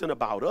question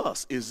about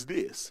us is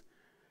this: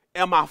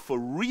 am I for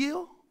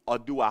real or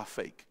do I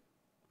fake?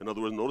 In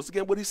other words, notice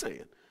again what he's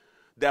saying.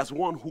 There's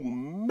one who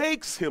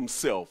makes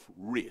himself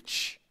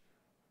rich,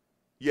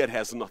 yet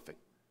has nothing.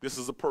 This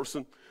is a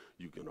person,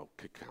 you can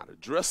kind of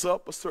dress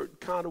up a certain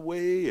kind of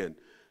way and,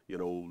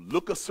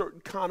 look a certain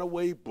kind of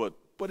way, but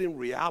in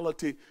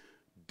reality,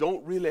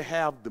 don't really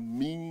have the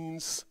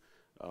means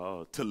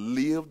to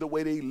live the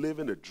way they live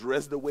and to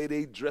dress the way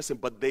they dressing,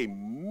 but they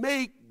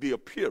make the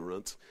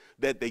appearance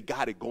that they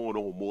got it going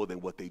on more than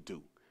what they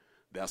do.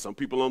 There are some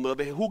people on the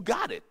other hand who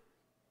got it,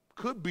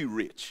 could be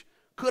rich,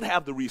 could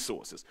have the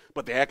resources,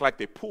 but they act like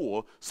they're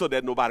poor so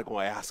that nobody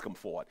going to ask them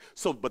for it.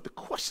 So, but the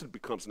question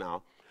becomes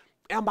now,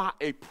 am I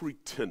a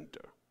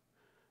pretender?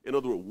 In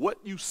other words, what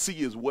you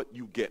see is what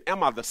you get.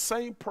 Am I the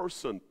same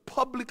person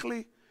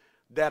publicly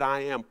that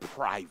I am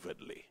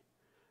privately?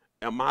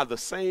 Am I the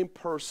same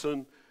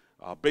person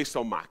based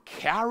on my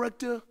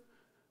character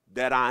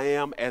that I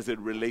am as it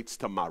relates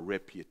to my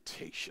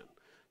reputation?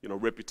 You know,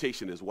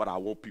 reputation is what I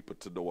want people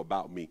to know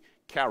about me.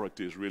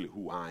 Character is really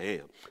who I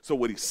am. So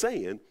what he's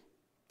saying,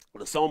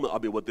 what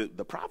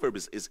the proverb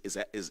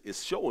is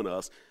showing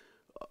us,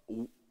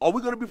 are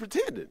we going to be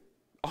pretending?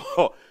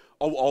 Or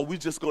are we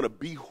just going to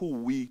be who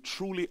we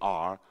truly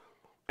are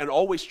and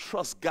always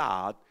trust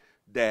God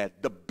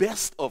that the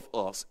best of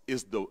us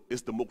is the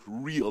most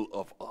real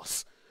of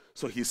us?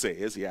 So he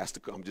says,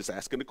 I'm just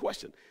asking the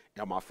question,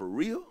 am I for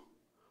real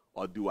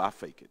or do I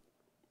fake it?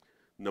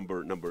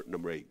 Number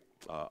 8,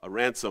 a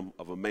ransom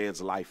of a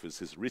man's life is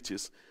his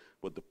riches,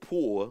 but the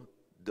poor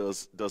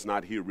does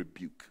not hear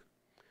rebuke.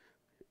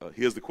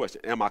 Here's the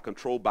question, am I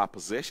controlled by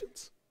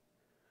possessions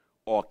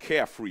or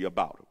carefree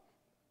about them?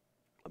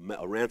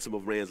 A ransom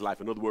of a man's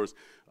life. In other words,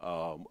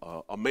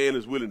 a man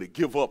is willing to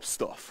give up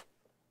stuff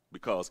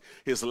because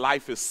his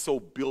life is so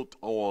built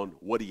on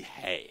what he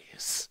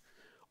has,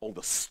 on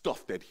the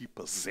stuff that he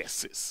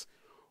possesses.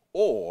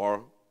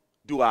 Or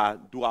do I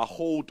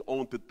hold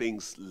on to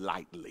things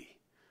lightly?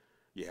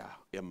 Yeah.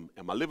 Am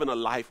I living a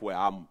life where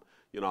I'm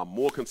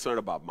more concerned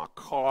about my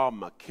car,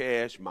 my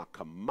cash, my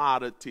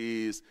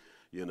commodities,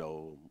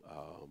 the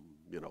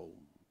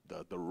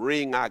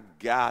ring I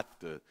got,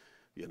 the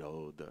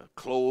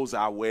clothes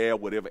I wear,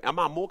 whatever. Am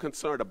I more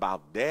concerned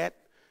about that,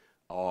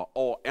 or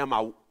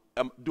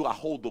do I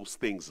hold those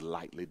things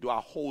lightly? Do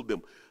I hold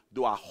them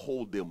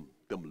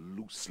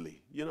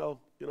loosely?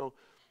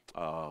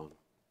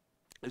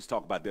 Let's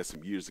talk about that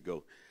some years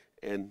ago,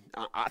 and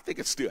I think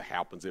it still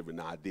happens every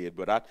now and then.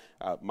 But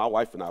my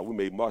wife and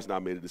Marsh and I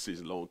made a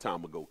decision a long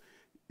time ago.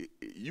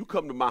 You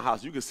come to my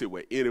house, you can sit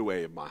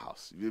anywhere in my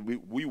house.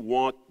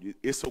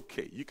 It's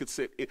okay. You can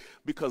sit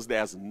because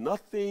there's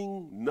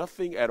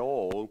nothing at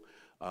all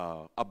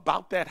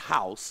about that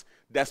house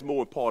that's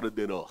more important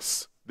than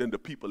us, than the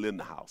people in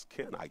the house.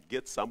 Can I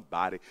get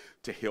somebody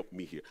to help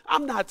me here?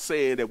 I'm not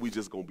saying that we're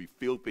just going to be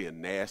filthy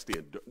and nasty.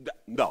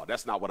 No,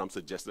 that's not what I'm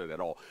suggesting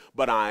at all.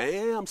 But I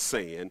am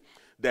saying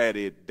that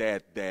if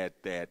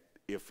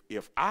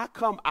I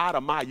come out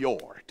of my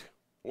yard,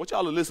 I want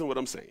y'all to listen to what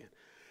I'm saying.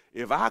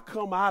 If I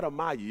come out of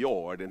my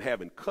yard and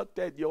haven't cut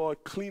that yard,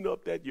 clean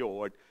up that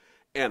yard,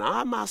 and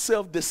I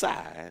myself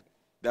decide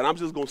that I'm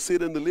just going to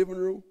sit in the living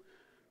room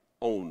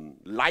on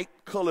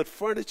light-colored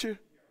furniture,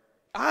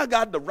 I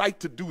got the right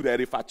to do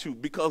that if I choose,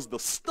 because the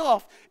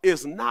stuff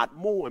is not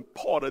more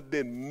important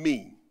than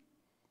me.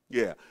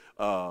 Yeah,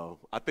 I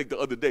think the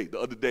other day,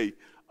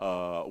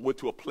 went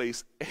to a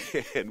place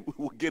and we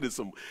were getting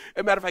some. As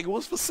a matter of fact, it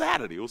was for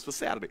Saturday.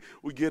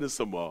 We getting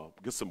some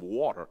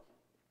water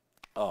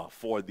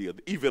for the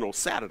event on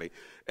Saturday,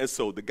 and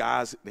so the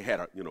guys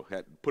had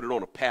put it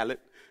on a pallet.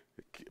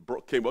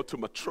 Came up to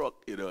my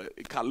truck, kind of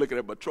looking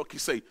at my truck. He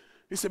said,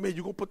 man,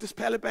 you gonna put this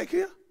pallet back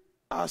here?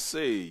 I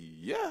say,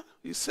 yeah.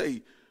 He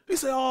say,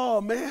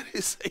 oh man.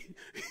 He say,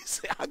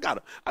 I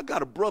got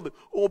a brother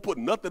who won't put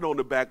nothing on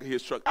the back of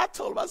his truck. I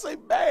told him, I say,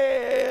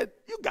 man,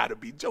 you gotta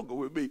be joking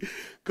with me,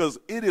 because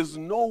it is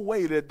no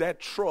way that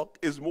truck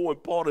is more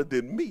important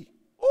than me.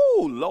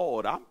 Oh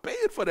Lord, I'm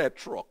paying for that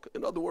truck.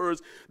 In other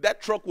words,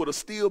 that truck would have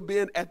still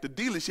been at the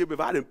dealership if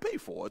I didn't pay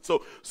for it.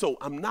 So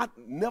I'm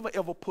never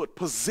ever put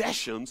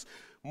possessions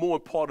more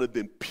important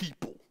than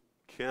people.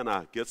 Can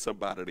I get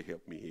somebody to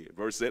help me here?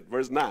 Verse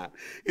 9,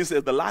 it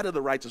says, the light of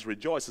the righteous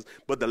rejoices,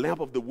 but the lamp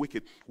of the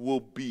wicked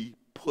will be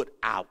put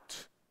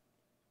out.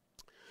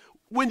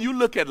 When you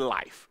look at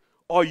life,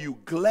 are you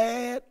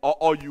glad or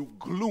are you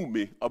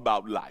gloomy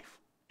about life?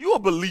 You're a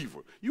believer.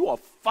 You are a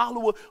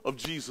follower of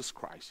Jesus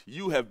Christ.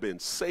 You have been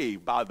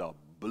saved by the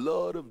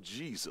blood of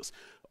Jesus.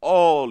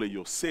 All of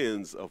your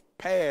sins of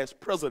past,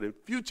 present, and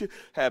future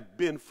have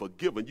been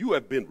forgiven. You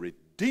have been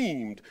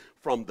redeemed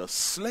from the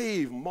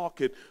slave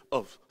market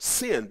of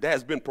sin.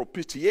 There's been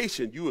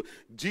propitiation.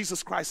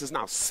 Jesus Christ has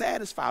now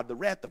satisfied the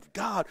wrath of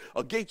God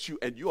against you,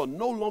 and you are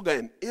no longer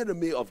an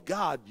enemy of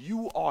God.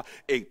 You are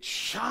a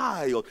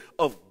child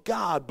of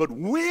God. But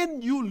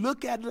when you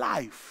look at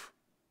life,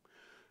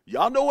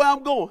 y'all know where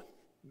I'm going.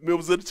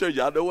 Members of the church,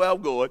 y'all know where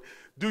I'm going.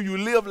 Do you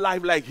live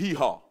life like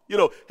hee-haw?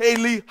 Hey,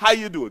 Lee, how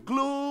you doing?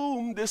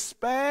 Gloom,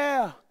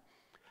 despair,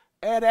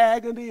 and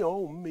agony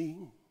on me.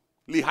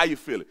 Lee, how you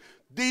feeling?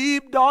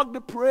 Deep, dark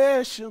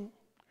depression,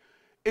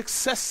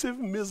 excessive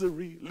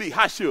misery. Lee,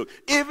 how should?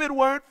 If it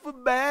weren't for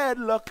bad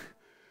luck,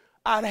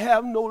 I'd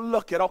have no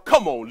luck at all.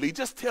 Come on, Lee,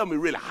 just tell me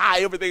really how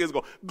everything is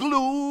going.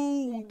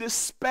 Gloom,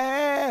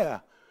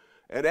 despair,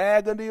 and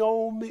agony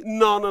on me.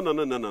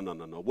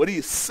 No. What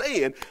he's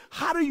saying,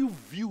 how do you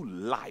view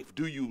life?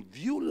 Do you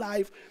view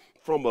life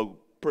from a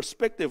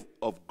perspective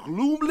of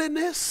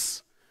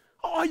gloomliness?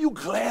 Or are you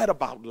glad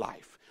about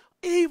life?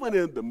 Even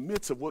in the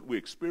midst of what we're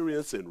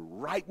experiencing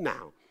right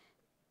now,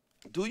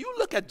 do you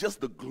look at just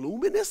the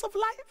gloominess of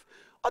life?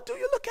 Or do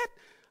you look at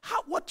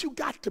what you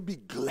got to be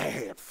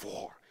glad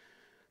for?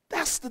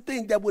 That's the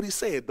thing that what he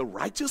said, the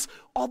righteous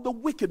or the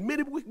wicked.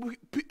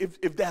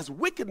 If there's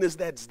wickedness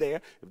that's there,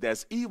 if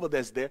there's evil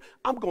that's there,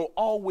 I'm going to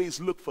always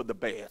look for the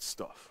bad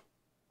stuff.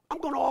 I'm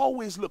going to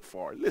always look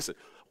for it. Listen,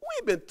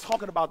 we've been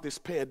talking about this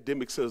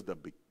pandemic since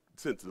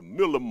the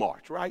middle of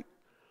March, right?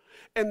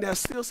 And there's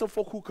still some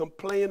folk who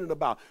complaining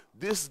about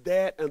this,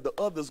 that, and the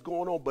others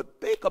going on.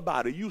 But think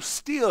about it, you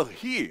still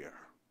here.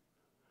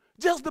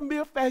 Just the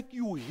mere fact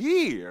you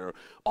here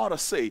ought to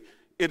say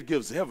it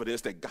gives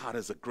evidence that God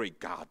is a great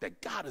God,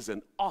 that God is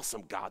an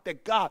awesome God,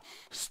 that God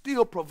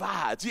still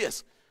provides.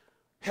 Yes.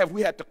 Have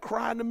we had to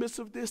cry in the midst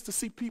of this to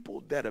see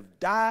people that have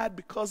died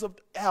because of?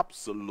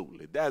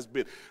 Absolutely. That's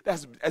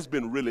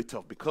been really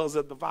tough because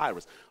of the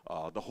virus.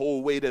 The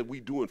whole way that we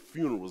doing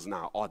funerals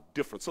now are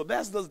different. So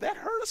does that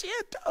hurt us? Yeah,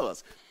 it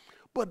does.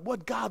 But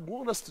what God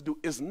wants us to do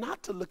is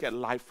not to look at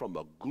life from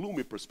a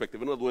gloomy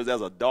perspective. In other words,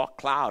 there's a dark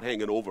cloud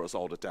hanging over us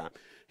all the time.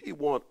 He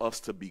wants us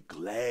to be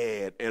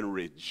glad and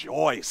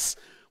rejoice.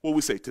 What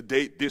we say,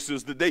 today, this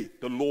is the day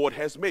the Lord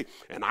has made,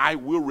 and I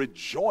will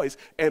rejoice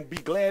and be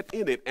glad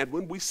in it. And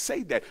when we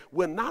say that,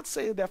 we're not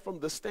saying that from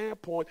the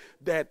standpoint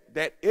that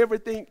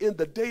everything in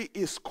the day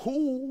is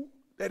cool,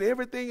 that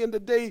everything in the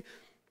day,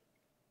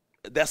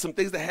 there's some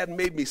things that hadn't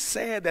made me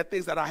sad, that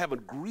things that I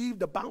haven't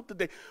grieved about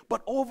today.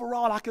 But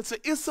overall, I can say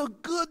it's a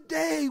good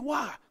day.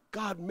 Why?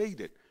 God made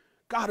it.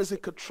 God is in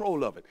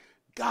control of it.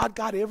 God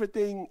got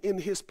everything in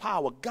his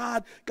power.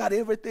 God got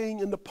everything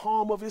in the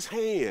palm of his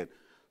hand.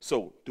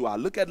 So do I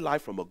look at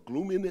life from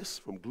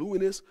gloominess,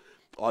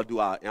 or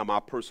am I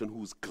a person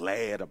who's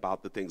glad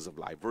about the things of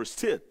life? Verse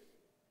 10,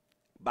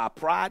 by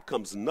pride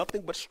comes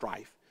nothing but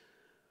strife,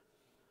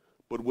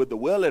 but with the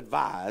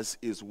well-advised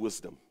is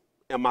wisdom.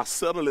 Am I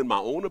settled in my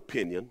own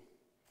opinion,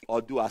 or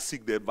do I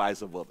seek the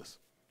advice of others?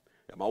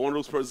 Am I one of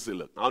those persons who say,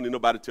 look, I don't need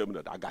nobody to tell me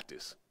nothing. I got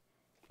this.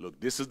 Look,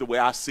 this is the way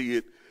I see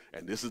it,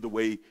 and this is the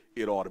way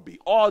it ought to be.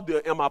 Or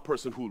am I a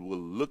person who will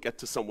look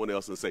to someone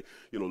else and say,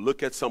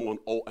 look at someone,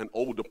 an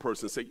older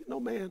person, and say,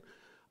 man,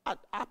 I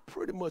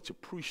pretty much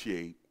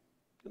appreciate,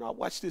 I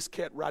watched this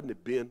cat riding the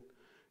bin.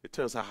 It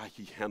tells how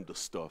he handles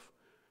stuff.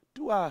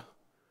 Let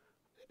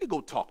me go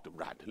talk to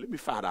Rodney. Let me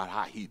find out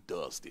how he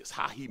does this,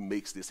 how he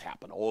makes this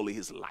happen all of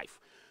his life.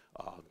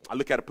 I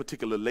look at a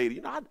particular lady,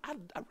 I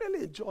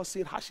really enjoy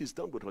seeing how she's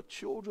done with her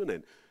children,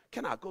 and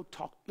can I go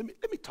talk? Let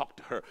me talk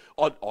to her.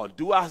 Or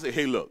do I say,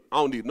 hey, look, I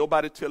don't need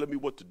nobody telling me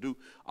what to do.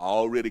 I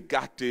already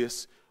got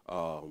this,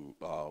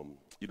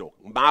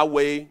 my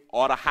way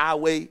or the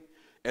highway,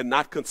 and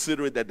not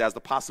considering that there's the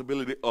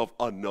possibility of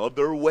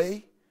another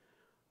way.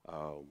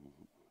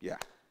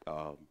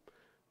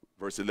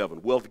 Verse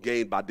 11, wealth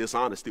gained by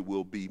dishonesty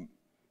will be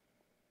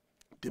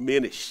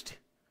diminished,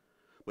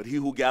 but he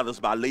who gathers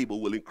by labor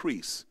will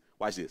increase.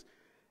 Watch this.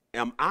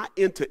 Am I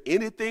into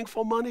anything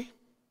for money,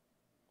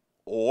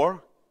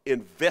 or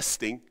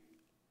investing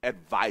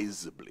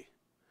advisably?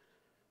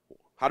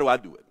 How do I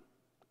do it?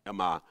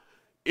 Am I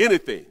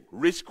anything,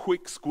 rich,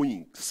 quick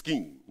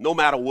scheme, no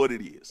matter what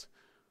it is?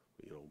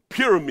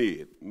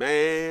 Pyramid,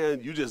 man,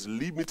 you just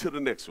lead me to the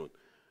next one.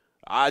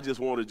 I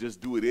just want to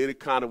just do it any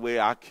kind of way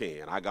I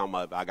can. I got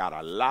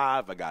to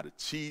lie, I got to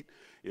cheat,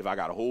 if I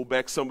got to hold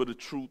back some of the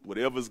truth,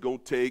 whatever it's going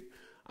to take,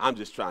 I'm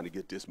just trying to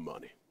get this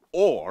money.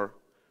 Or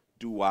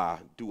do I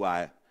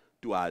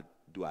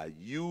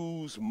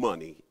use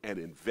money and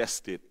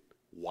invest it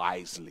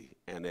wisely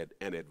and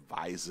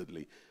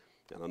advisedly?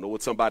 And I know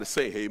what somebody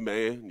say, hey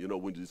man,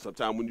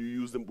 sometimes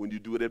when you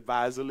do it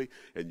advisedly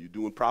and you're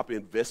doing proper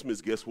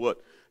investments, guess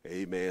what?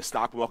 Hey man,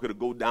 stock market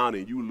will go down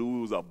and you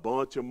lose a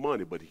bunch of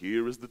money. But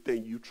here is the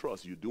thing you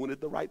trust. You're doing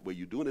it the right way.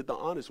 You're doing it the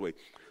honest way.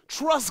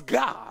 Trust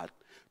God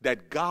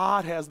that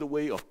God has the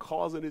way of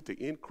causing it to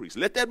increase.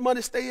 Let that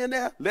money stay in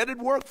there. Let it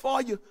work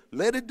for you.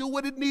 Let it do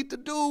what it needs to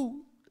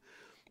do.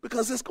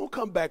 Because it's going to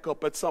come back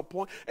up at some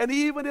point. And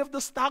even if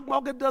the stock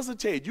market doesn't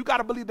change, you got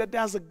to believe that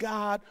there's a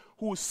God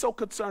who is so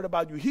concerned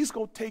about you. He's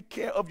going to take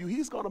care of you.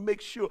 He's going to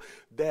make sure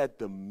that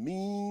the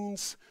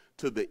means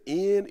to the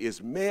end is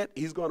met.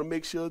 He's going to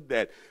make sure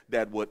that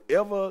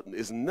whatever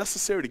is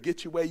necessary to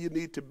get you where you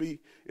need to be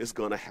is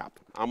going to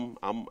happen. I'm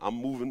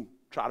moving,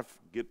 try to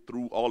get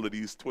through all of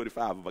these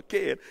 25 if I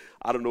can.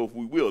 I don't know if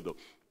we will, though.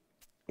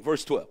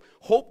 Verse 12,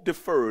 hope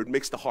deferred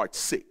makes the heart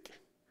sick,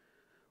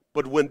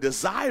 but when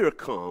desire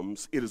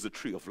comes, it is a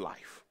tree of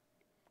life.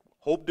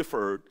 Hope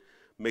deferred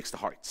makes the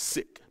heart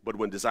sick, but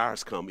when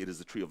desires come, it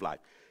is a tree of life.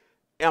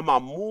 Am I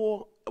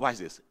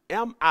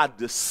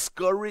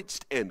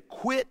discouraged and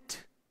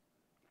quit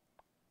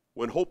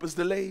when hope is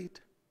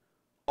delayed,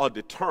 or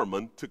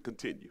determined to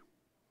continue?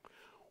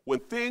 When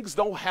things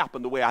don't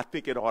happen the way I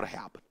think it ought to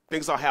happen,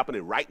 things are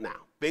happening right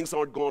now, things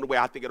aren't going the way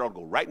I think it ought to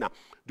go right now,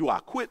 do I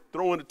quit,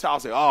 throw in the towel,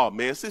 say, oh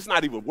man, it's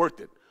not even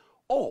worth it?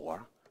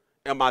 Or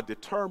am I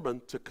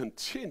determined to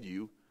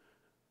continue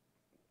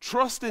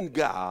trusting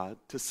God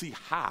to see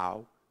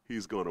how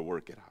he's going to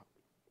work it out?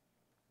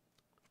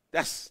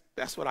 That's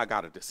what I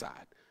got to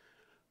decide.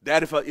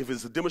 That if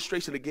it's a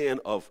demonstration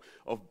again of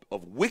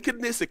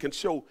wickedness, it can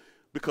show,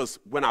 because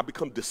when I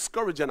become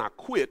discouraged and I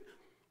quit,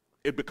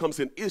 it becomes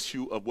an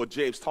issue of what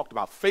James talked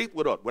about. Faith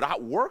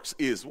without works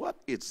is what?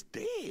 It's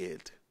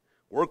dead.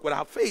 Work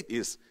without faith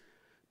is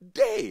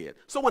dead.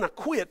 So when I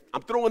quit,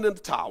 I'm throwing in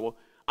the towel.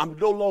 I'm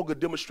no longer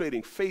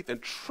demonstrating faith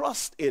and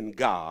trust in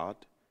God.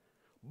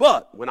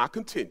 But when I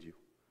continue,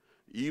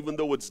 even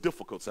though it's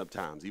difficult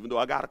sometimes, even though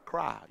I got to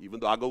cry, even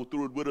though I go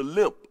through it with a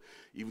limp,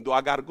 even though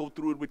I got to go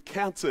through it with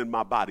cancer in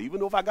my body, even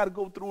though if I got to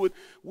go through it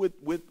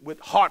with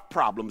heart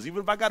problems,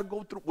 even if I got to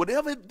go through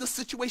whatever the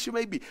situation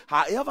may be,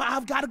 however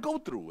I've got to go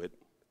through it,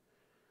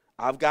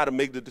 I've got to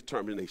make the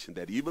determination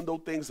that even though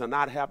things are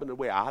not happening the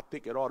way I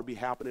think it ought to be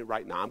happening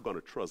right now, I'm going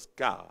to trust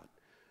God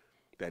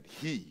that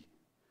he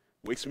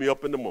wakes me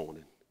up in the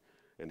morning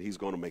and he's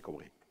going to make a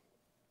way.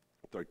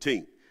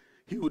 13,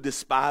 he who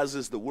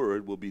despises the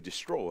word will be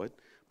destroyed,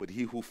 but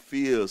he who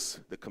fears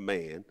the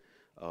command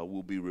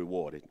will be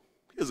rewarded.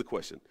 Here's a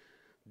question.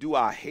 Do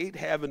I hate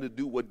having to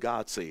do what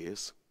God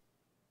says,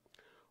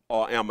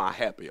 or am I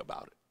happy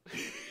about it?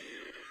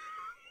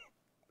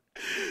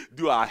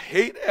 Do I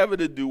hate having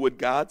to do what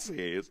God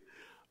says,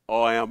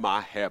 or am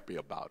I happy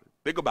about it?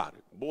 Think about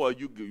it. Boy,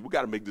 you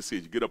got to make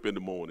decisions. Get up in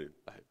the morning.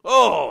 Like,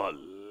 oh,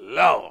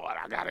 Lord,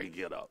 I got to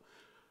get up.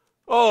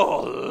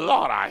 Oh,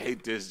 Lord, I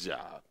hate this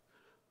job.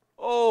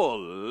 Oh,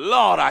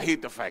 Lord, I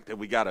hate the fact that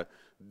we got to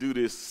do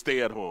this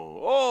stay at home.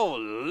 Oh,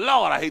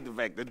 Lord, I hate the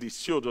fact that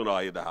these children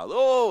are in the house.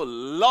 Oh,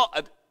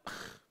 Lord.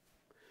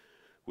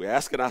 We're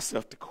asking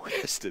ourselves the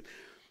question,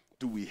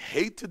 do we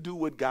hate to do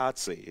what God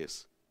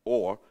says,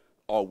 or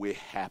are we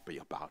happy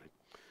about it?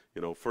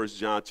 You know, 1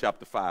 John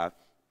chapter 5,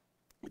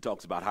 he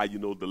talks about how you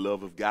know the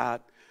love of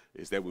God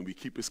is that when we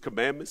keep his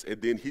commandments,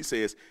 and then he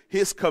says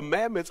his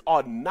commandments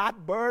are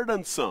not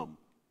burdensome.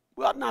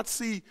 We ought not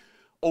see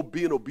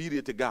being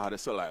obedient to God.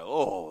 It's like,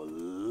 oh,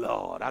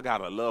 Lord, I got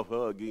to love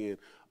her again.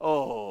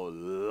 Oh,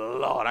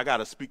 Lord, I got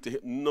to speak to him.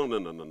 No.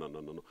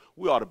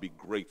 We ought to be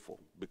grateful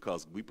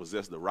because we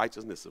possess the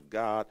righteousness of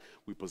God.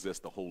 We possess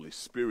the Holy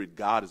Spirit.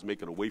 God is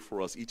making a way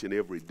for us each and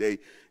every day,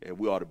 and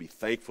we ought to be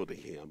thankful to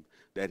him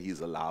that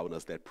he's allowing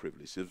us that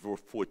privilege. It's verse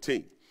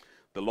 14.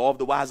 The law of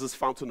the wise is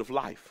fountain of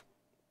life,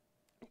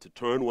 to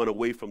turn one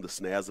away from the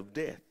snares of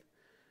death.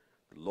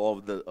 The law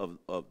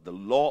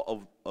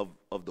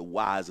of the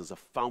wise is a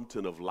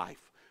fountain of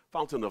life.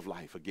 Fountain of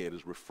life, again,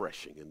 is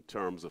refreshing in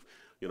terms of,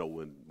 you know,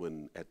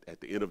 when at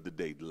the end of the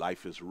day,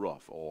 life is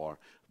rough or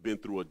been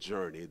through a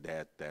journey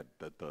that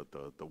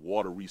the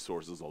water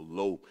resources are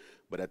low,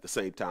 but at the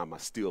same time, my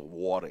still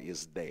water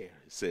is there.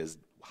 It says,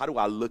 how do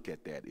I look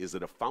at that? Is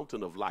it a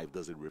fountain of life?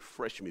 Does it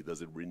refresh me?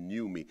 Does it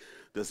renew me?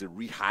 Does it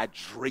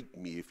rehydrate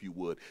me, if you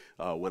would,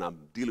 when I'm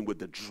dealing with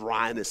the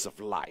dryness of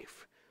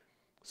life?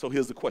 So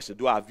here's the question.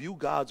 Do I view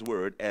God's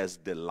word as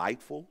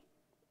delightful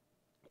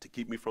to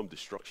keep me from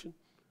destruction?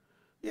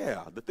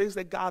 Yeah, the things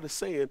that God is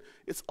saying,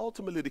 it's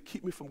ultimately to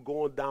keep me from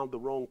going down the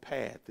wrong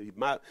path.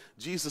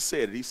 Jesus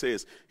said it. He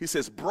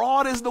says,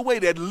 broad is the way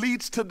that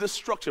leads to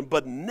destruction,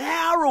 but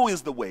narrow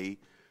is the way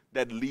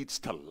that leads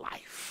to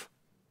life.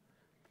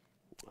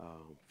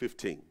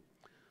 15,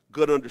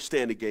 good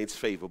understanding gains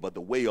favor, but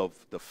the way of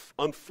the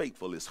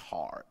unfaithful is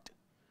hard.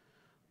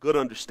 Good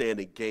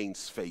understanding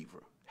gains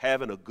favor.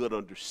 Having a good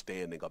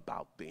understanding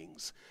about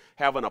things,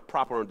 having a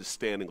proper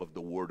understanding of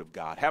the Word of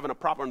God, having a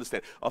proper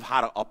understanding of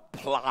how to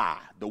apply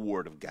the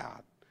Word of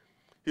God.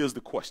 Here's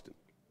the question.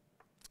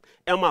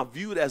 Am I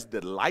viewed as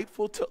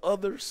delightful to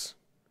others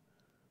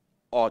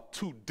or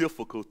too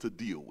difficult to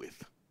deal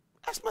with?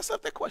 Ask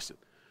myself that question.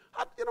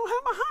 How am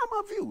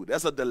I viewed?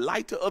 As a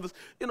delight to others?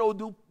 You know,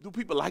 do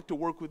people like to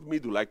work with me?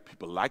 Do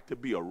people like to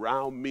be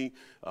around me?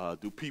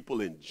 Do people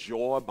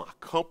enjoy my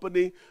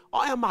company?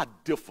 Or am I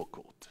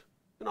difficult?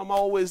 You know, I'm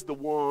always the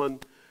one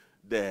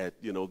that,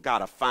 you know, got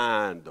to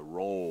find the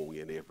wrong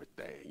in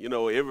everything. You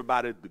know,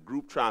 everybody, the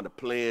group trying to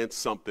plan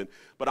something,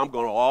 but I'm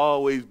going to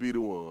always be the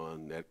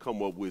one that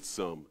come up with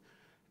some.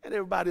 And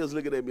everybody else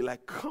looking at me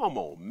like, come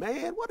on,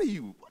 man, what are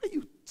you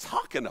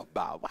talking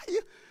about?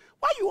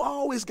 Why you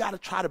always got to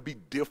try to be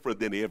different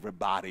than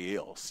everybody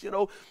else, you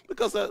know?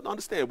 Because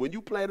understand, when you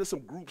planning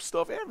some group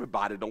stuff,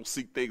 everybody don't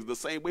see things the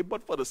same way,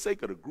 but for the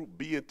sake of the group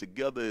being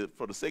together,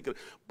 for the sake of,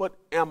 but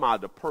am I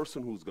the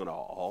person who's going to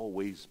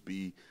always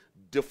be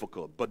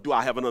difficult? But do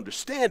I have an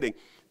understanding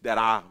that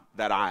I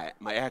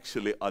am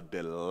actually a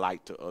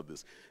delight to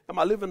others? Am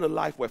I living a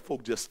life where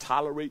folk just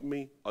tolerate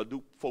me, or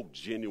do folk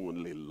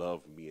genuinely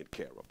love me and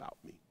care about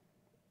me?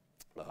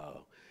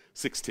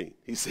 16,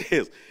 he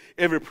says,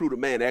 every prudent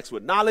man acts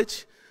with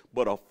knowledge,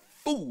 but a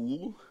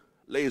fool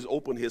lays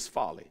open his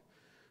folly.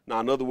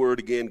 Now, another word,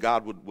 again,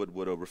 God would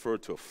refer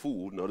to a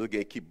fool. Another,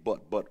 again, keep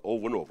but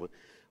over and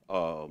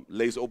over.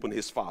 Lays open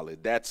his folly.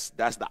 That's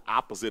the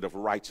opposite of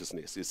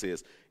righteousness. It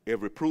says,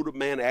 every prudent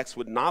man acts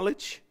with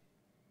knowledge,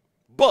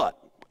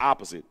 but,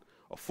 opposite,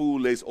 a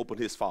fool lays open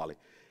his folly.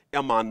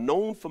 Am I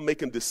known for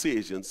making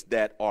decisions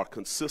that are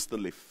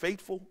consistently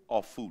faithful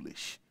or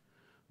foolish?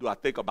 Do I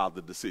think about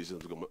the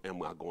decisions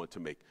am I going to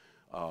make?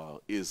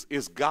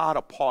 Is God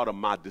a part of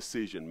my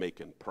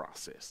decision-making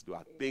process? Do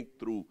I think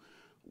through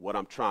what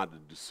I'm trying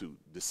to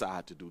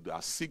decide to do? Do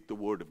I seek the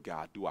word of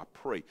God? Do I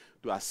pray?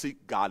 Do I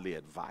seek godly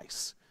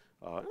advice?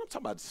 And I'm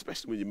talking about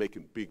especially when you're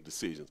making big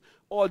decisions.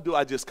 Or do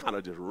I just kind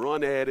of just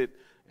run at it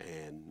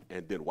and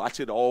then watch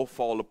it all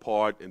fall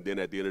apart, and then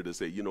at the end of the day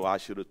say, you know, I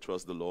should have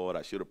trusted the Lord,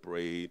 I should have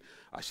prayed,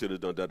 I should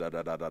have done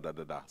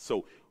da-da-da-da-da-da-da-da.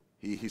 So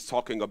He's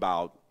talking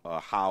about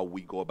how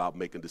we go about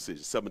making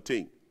decisions.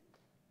 17,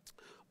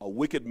 a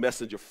wicked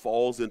messenger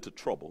falls into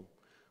trouble,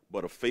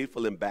 but a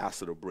faithful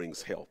ambassador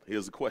brings health.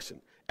 Here's the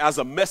question. As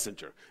a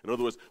messenger, in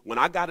other words, when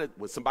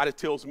somebody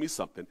tells me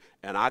something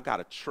and I got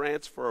to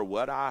transfer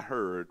what I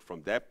heard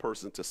from that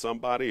person to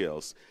somebody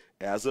else,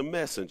 as a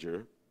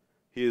messenger,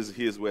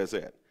 here's where it's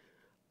at.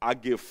 I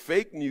give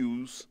fake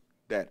news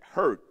that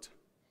hurt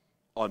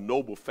or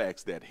noble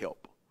facts that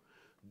help.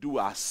 Do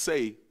I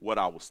say what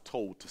I was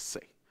told to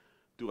say?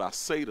 Do I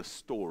say the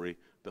story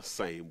the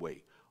same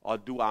way? Or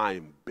do I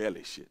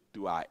embellish it?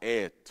 Do I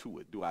add to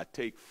it? Do I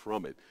take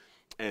from it?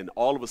 And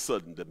all of a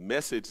sudden, the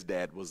message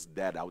that was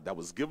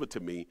given to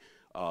me,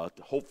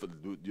 hopefully,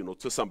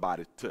 to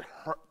somebody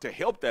to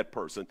help that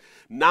person.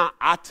 Now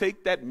I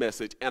take that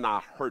message and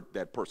I hurt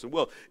that person.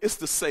 Well, it's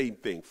the same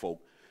thing,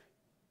 folks.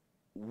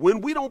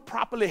 When we don't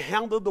properly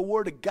handle the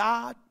Word of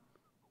God,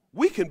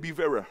 we can be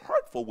very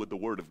hurtful with the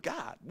Word of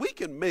God. We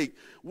can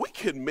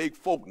make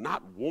folk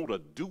not want to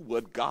do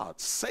what God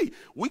say.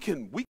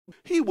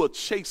 He will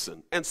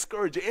chasten and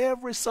scourge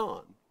every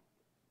son.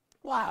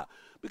 Why?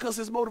 Because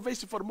his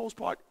motivation for the most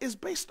part is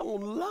based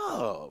on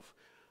love.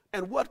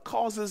 And what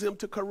causes him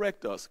to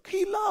correct us?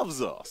 He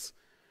loves us.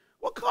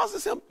 What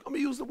causes him, I'm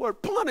going to use the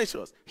word, punish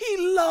us? He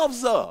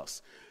loves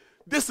us.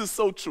 This is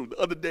so true. The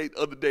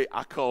other day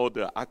I called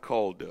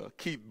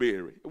Keith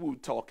Berry. We were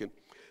talking,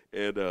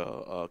 and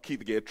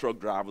Keith, again, truck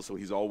driver, so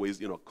he's always,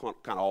 kind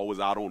of always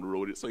out on the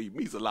road, so he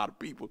meets a lot of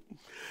people.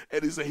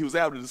 And he said he was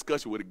having a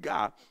discussion with a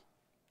guy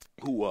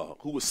who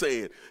was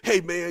saying,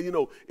 hey, man,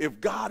 if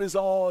God is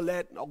all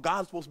that,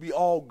 God's supposed to be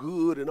all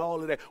good and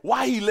all of that,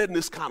 why he letting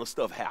this kind of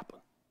stuff happen?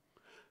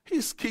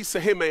 Keith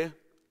said, hey, man,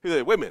 he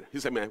said, wait a minute. He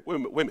said, man, wait a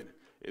minute.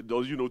 And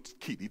those,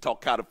 Keith, he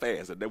talk kind of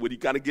fast. And then when he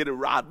kind of get it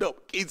riled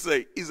up, he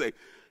say,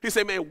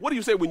 man, what do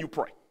you say when you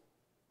pray?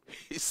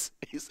 He said,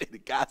 the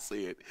guy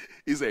said,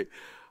 he said,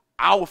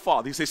 our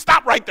Father. He said,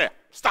 stop right there.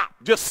 Stop.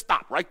 Just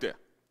stop right there.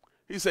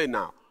 He said,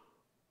 now,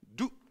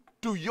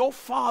 do your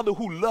Father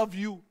who love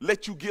you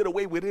let you get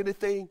away with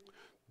anything?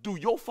 Do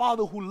your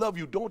Father who love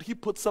you, don't he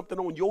put something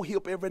on your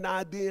hip every now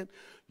and then?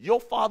 Your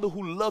Father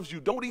who loves you,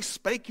 don't he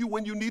spank you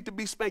when you need to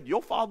be spanked?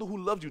 Your Father who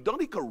loves you,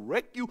 don't he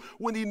correct you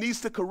when he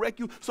needs to correct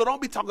you? So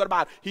don't be talking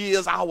about he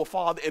is our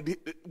Father and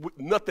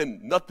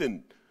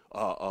nothing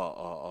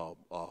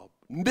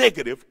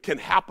negative can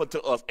happen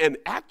to us. And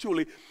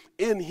actually,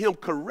 in him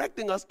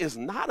correcting us is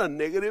not a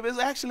negative, it's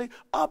actually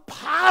a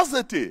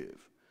positive.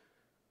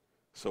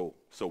 So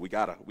we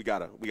gotta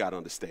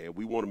understand.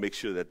 We want to make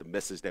sure that the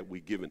message that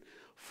we're given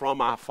from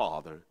our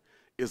Father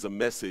is a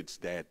message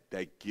that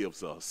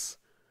gives us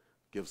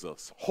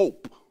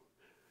hope.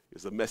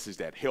 Is a message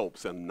that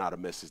helps and not a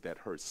message that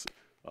hurts.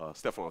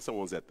 Stefan,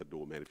 someone's at the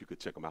door, man. If you could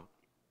check them out,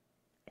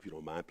 if you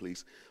don't mind,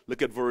 please.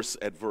 Look at verse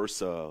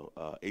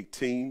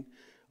 18.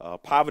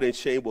 Poverty and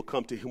shame will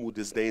come to him who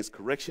disdains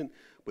correction,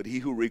 but he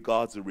who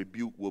regards the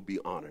rebuke will be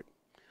honored.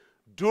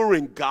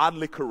 During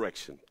godly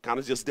correction, kind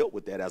of just dealt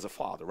with that as a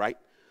father, right?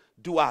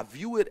 Do I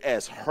view it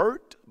as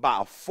hurt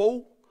by a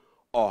foe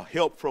or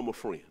help from a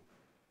friend?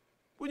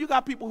 When you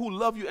got people who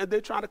love you and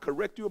they're trying to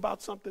correct you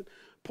about something,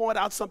 point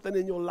out something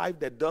in your life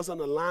that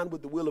doesn't align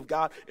with the will of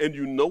God, and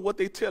you know what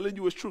they're telling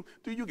you is true,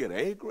 do you get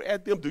angry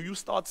at them? Do you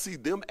start to see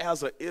them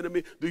as an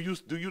enemy? Do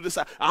you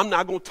decide, I'm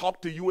not going to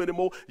talk to you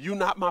anymore? You're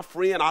not my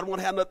friend. I don't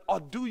want to have nothing. Or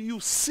do you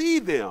see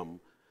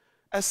them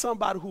as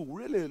somebody who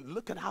really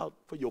looking out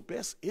for your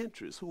best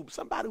interest,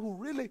 somebody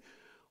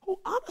who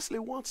honestly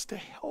wants to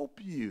help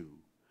you?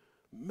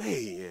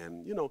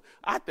 Man,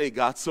 I thank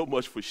God so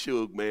much for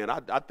Suge, man.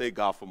 I thank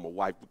God for my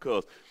wife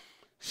because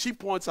she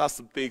points out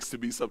some things to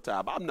me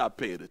sometimes. I'm not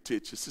paying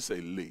attention. She say,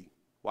 Lee,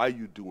 why are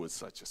you doing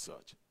such and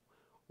such?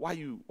 Why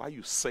you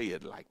say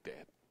it like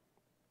that?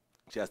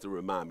 She has to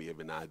remind me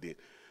every now and then.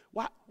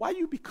 Why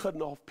you be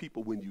cutting off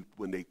people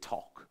when they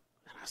talk?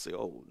 I say,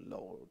 oh,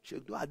 Lord,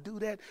 do I do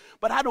that?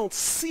 But I don't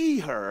see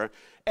her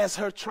as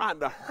her trying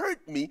to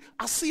hurt me.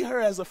 I see her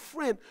as a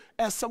friend,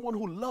 as someone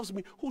who loves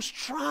me, who's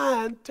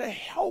trying to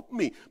help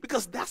me,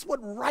 because that's what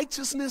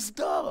righteousness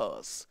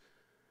does.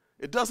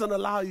 It doesn't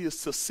allow you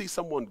to see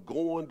someone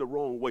going the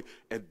wrong way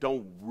and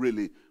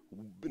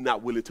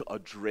not willing to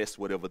address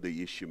whatever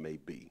the issue may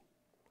be.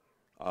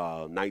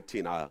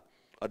 19, a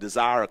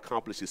desire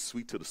accomplished is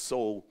sweet to the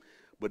soul,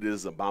 but it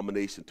is an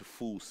abomination to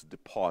fools to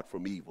depart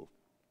from evil.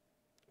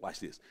 Watch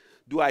this.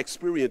 Do I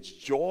experience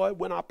joy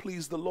when I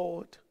please the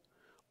Lord,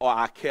 or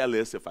I care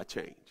less if I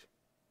change?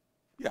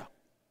 Yeah.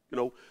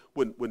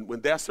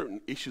 When there are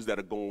certain issues that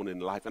are going on in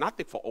life, and I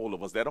think for all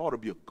of us, that ought to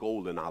be a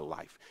goal in our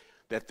life,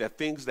 that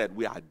things that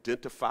we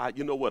identify.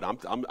 You know what?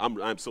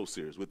 I'm so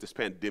serious with this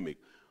pandemic.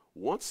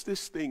 Once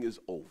this thing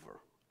is over,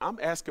 I'm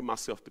asking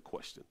myself the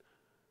question,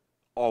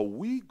 are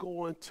we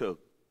going to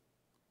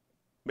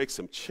make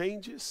some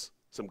changes,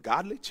 some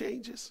godly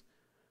changes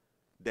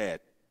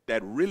that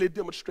really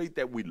demonstrate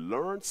that we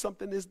learned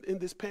something in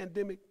this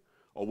pandemic?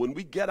 Or when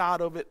we get out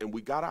of it and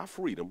we got our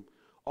freedom,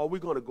 are we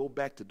going to go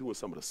back to doing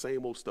some of the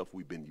same old stuff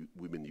we've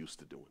been used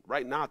to doing?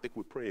 Right now, I think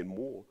we're praying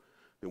more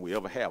than we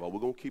ever have. Are we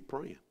going to keep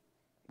praying?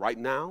 Right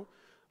now,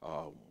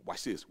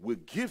 Watch this. We're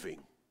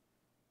giving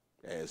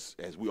as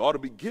we ought to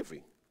be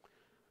giving.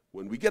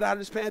 When we get out of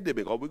this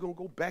pandemic, are we going to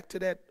go back to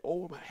that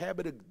old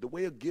habit of the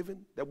way of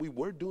giving that we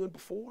were doing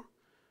before?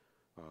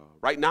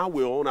 Right now,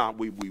 we're on our,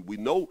 we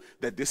know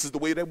that this is the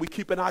way that we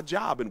keep in our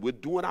job, and we're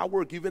doing our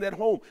work even at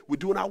home. We're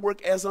doing our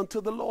work as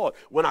unto the Lord.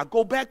 When I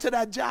go back to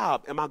that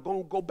job, am I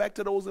going to go back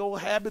to those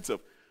old habits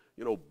of,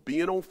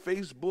 being on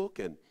Facebook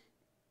and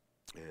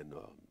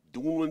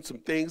doing some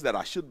things that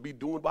I shouldn't be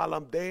doing while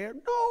I'm there?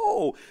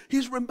 No,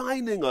 he's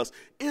reminding us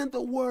in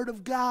the Word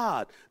of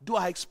God. Do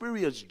I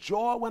experience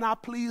joy when I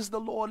please the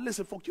Lord?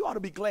 Listen, folks, you ought to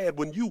be glad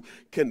when you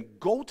can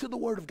go to the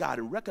Word of God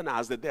and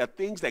recognize that there are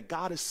things that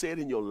God has said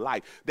in your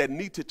life that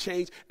need to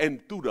change,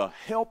 and through the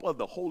help of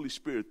the Holy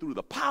Spirit, through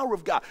the power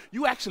of God,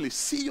 you actually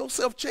see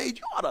yourself change.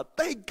 You ought to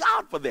thank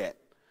God for that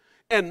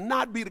and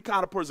not be the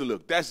kind of person,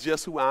 look, that's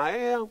just who I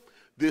am.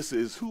 This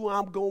is who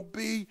I'm going to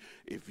be.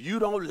 If you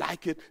don't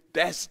like it,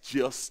 that's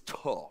just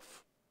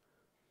tough.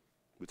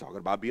 We're talking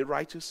about being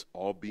righteous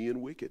or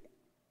being wicked.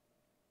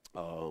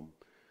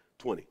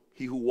 20.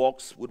 He who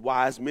walks with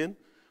wise men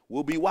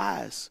will be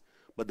wise,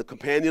 but the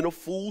companion of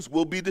fools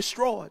will be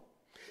destroyed.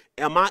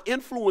 Am I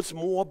influenced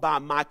more by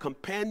my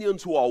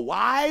companions who are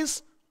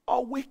wise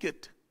or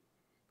wicked?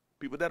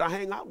 People that I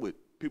hang out with,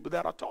 people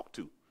that I talk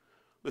to.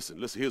 Listen,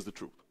 here's the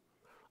truth.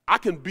 I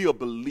can be a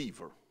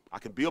believer.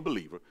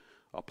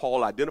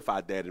 Paul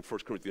identified that in 1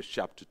 Corinthians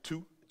chapter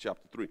 2,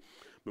 chapter 3.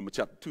 Remember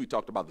chapter 2, he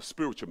talked about the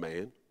spiritual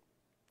man.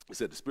 He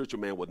said the spiritual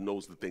man what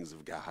knows the things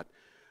of God.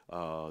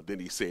 Then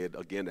he said,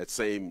 again,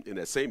 in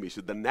that same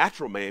issue, the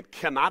natural man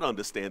cannot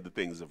understand the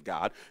things of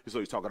God. So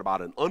he's talking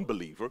about an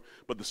unbeliever.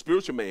 But the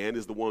spiritual man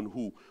is the one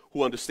who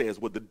understands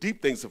what the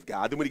deep things of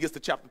God. Then when he gets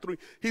to chapter 3,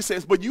 he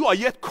says, but you are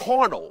yet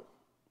carnal.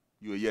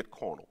 You are yet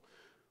carnal.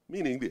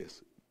 Meaning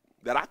this,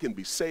 that I can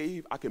be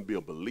saved, I can be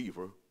a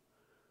believer,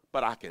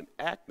 but I can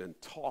act and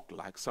talk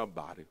like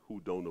somebody who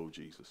don't know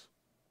Jesus.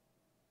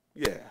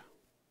 Yeah,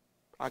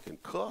 I can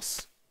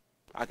cuss,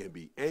 I can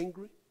be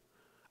angry,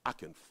 I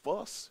can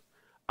fuss,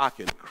 I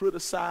can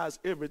criticize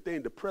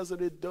everything the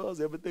president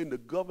does, everything the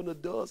governor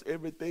does,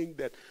 everything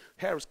that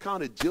Harris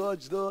County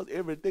judge does,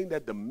 everything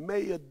that the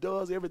mayor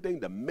does,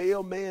 everything the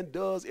mailman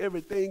does,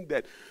 everything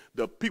that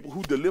the people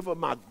who deliver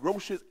my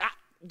groceries,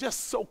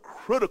 just so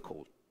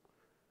critical.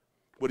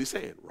 What he's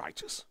saying,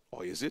 righteous,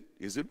 or is it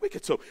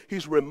wicked? So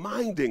he's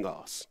reminding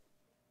us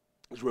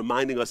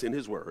in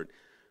his word,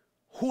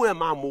 who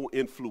am I more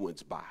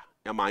influenced by?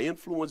 Am I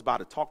influenced by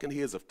the talking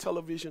heads of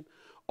television,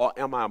 or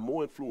am I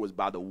more influenced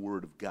by the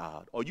Word of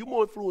God? Are you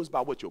more influenced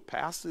by what your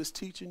pastor is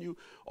teaching you,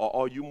 or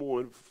are you more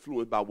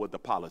influenced by what the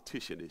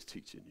politician is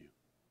teaching you?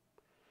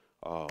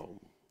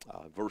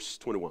 Verse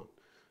 21,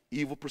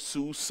 evil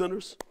pursues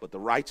sinners, but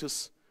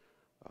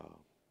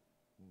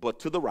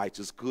to the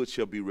righteous good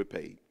shall be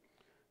repaid.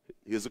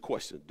 Here's a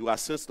question. Do I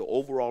sense the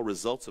overall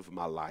results of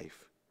my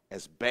life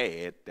as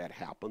bad that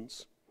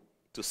happens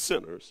to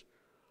sinners,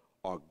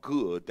 or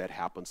good that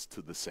happens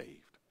to the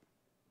saved?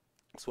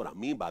 That's what I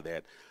mean by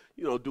that.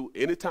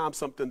 Anytime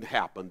something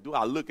happens, do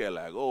I look at it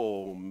like,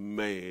 oh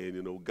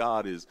man,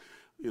 God is,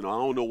 I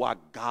don't know why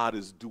God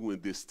is doing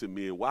this to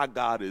me and why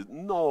God is,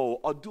 no,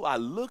 or do I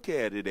look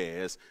at it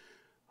as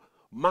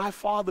my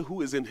Father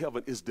who is in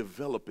heaven is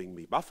developing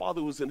me. My Father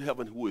who is in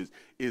heaven who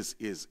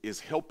is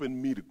helping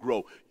me to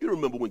grow. You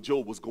remember when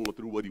Job was going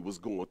through what he was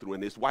going through,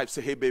 and his wife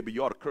said, hey, baby,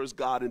 you ought to curse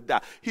God and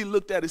die. He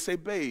looked at it and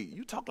said, babe,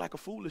 you talk like a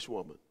foolish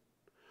woman.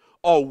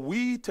 Are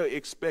we to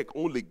expect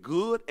only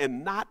good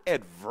and not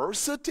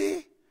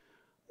adversity?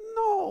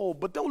 No,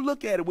 but don't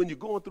look at it when you're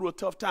going through a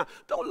tough time.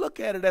 Don't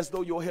look at it as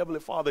though your Heavenly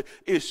Father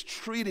is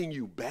treating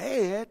you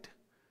bad.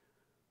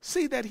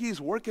 See that He's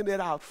working it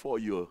out for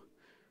your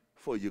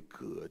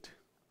good.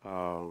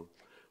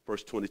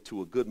 Verse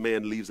 22, a good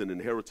man leaves an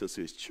inheritance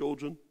to his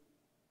children's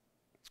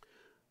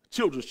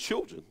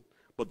children,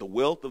 but the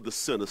wealth of the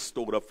sinner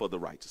stored up for the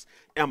righteous.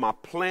 Am I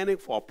planning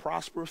for a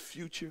prosperous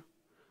future,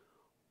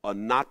 or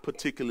not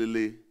particular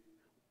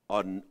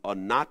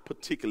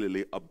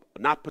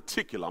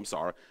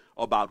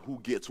about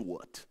who gets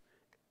what?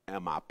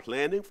 Am I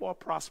planning for a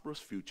prosperous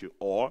future,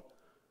 or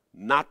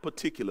not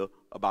particular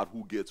about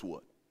who gets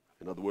what?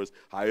 In other words,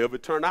 however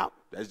it turned out,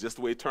 that's just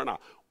the way it turned out.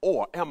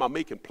 Or am I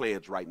making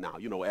plans right now?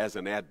 As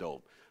an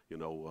adult,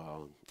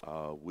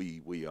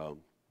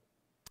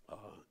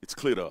 it's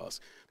clear to us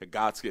that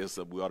God says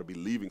that we ought to be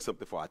leaving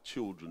something for our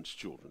children's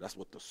children. That's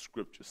what the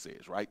scripture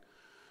says, right?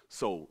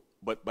 So,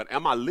 but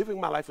am I living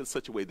my life in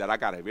such a way that I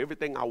got to have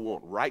everything I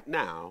want right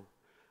now,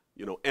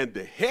 and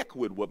the heck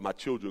with what my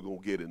children are going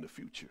to get in the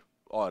future,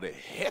 or the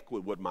heck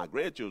with what my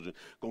grandchildren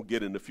are going to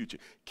get in the future?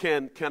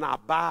 Can I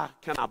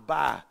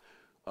buy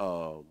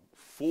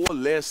 4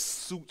 less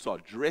suits or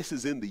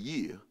dresses in the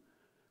year,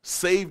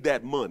 save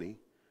that money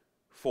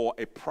for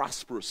a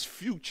prosperous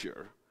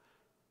future,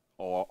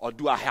 or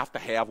do I have to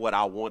have what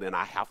I want and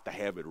I have to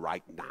have it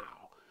right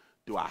now?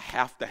 Do I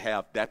have to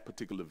have that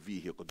particular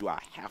vehicle? Do I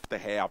have to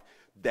have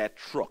that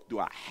truck? Do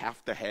I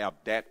have to have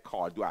that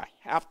car? Do I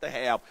have to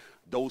have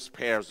those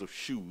pairs of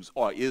shoes?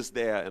 Or is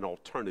there an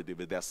alternative?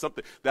 Is there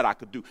something that I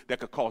could do that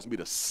could cause me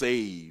to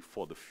save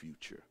for the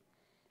future?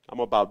 I'm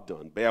about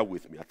done. Bear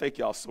with me. I thank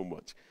y'all so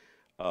much.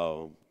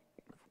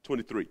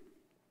 23.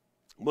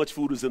 Much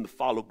food is in the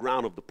fallow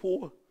ground of the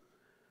poor,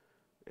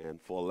 and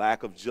for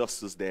lack of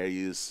justice there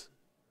is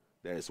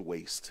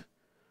waste.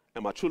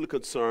 Am I truly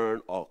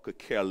concerned or could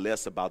care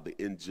less about the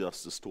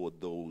injustice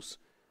toward those,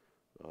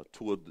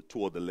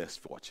 toward the less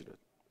fortunate?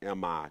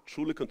 Am I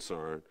truly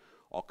concerned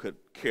or could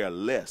care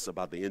less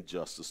about the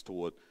injustice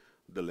toward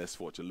the less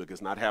fortunate? Look,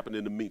 it's not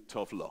happening to me.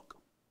 Tough luck.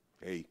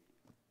 Hey,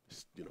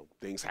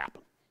 things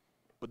happen.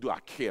 But do I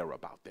care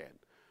about that?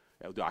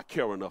 Do I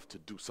care enough to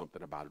do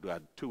something about it?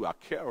 Do I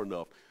care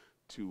enough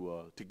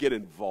to get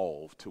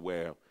involved to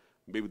where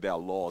maybe there are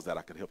laws that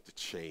I could help to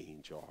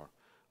change, or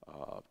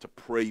to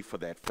pray for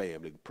that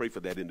family, pray for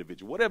that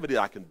individual, whatever it is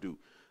I can do?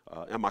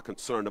 Am I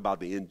concerned about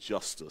the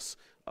injustice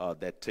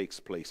that takes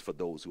place for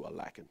those who are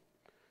lacking?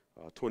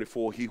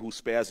 24, he who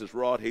spares his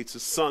rod hates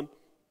his son,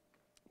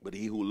 but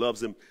he who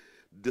loves him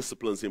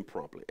disciplines him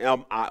promptly.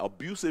 Am I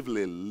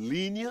abusively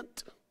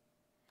lenient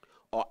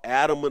or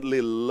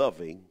adamantly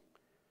loving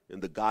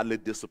in the godly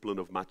discipline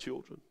of my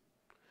children?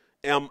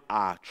 Am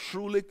I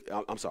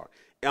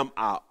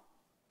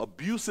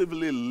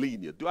abusively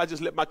lenient? Do I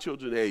just let my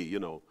children, hey,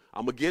 I'm going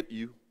to get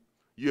you.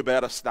 You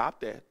better stop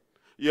that.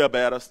 You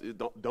better,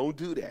 don't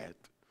do that.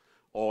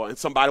 And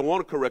somebody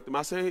want to correct them.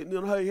 I say,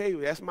 hey,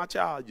 that's my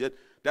child.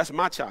 That's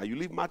my child. You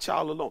leave my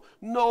child alone.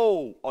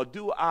 No. Or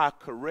do I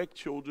correct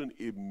children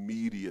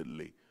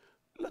immediately?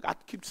 Look, I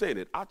keep saying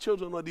it. Our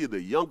children are either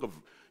younger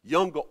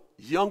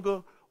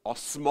or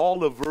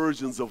smaller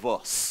versions of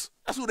us.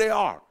 That's who they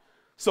are.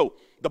 So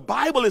the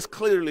Bible is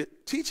clearly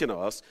teaching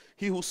us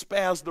he who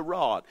spares the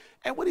rod.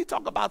 And when he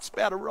talk about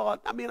spare the rod,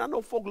 I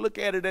know folk look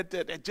at it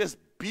and just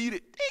beat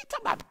it. They ain't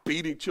talking about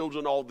beating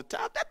children all the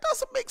time. That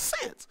doesn't make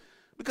sense,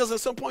 because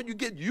at some point you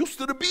get used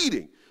to the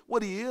beating.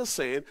 What he is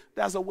saying,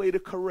 there's a way to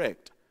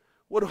correct.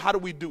 How do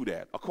we do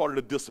that? According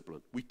to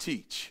discipline, we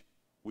teach,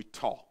 we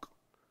talk,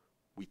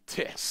 we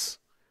test.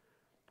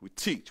 We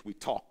teach, we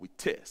talk, we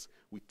test.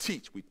 We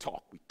teach, we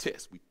talk, we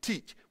test. We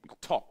teach, we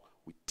talk,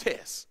 we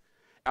test.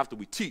 After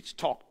we teach,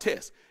 talk,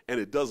 test, and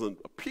it doesn't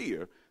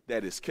appear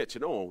that it's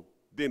catching on,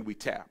 then we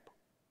tap.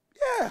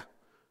 Yeah,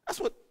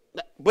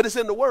 but it's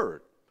in the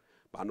Word.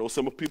 But I know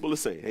some people are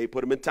saying, hey,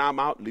 put them in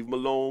timeout, leave them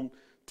alone,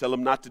 tell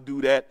them not to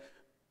do that.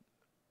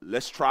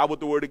 Let's try what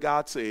the Word of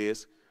God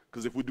says,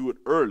 because if we do it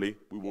early,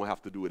 we won't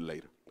have to do it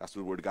later. That's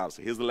what the Word of God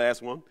says. Here's the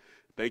last one.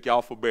 Thank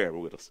y'all for bearing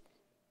with us.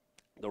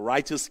 The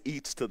righteous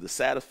eats to the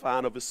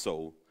satisfying of his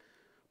soul,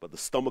 but the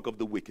stomach of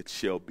the wicked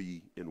shall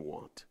be in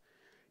want.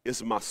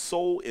 Is my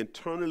soul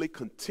internally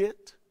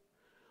content,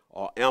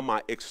 or am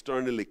I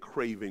externally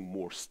craving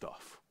more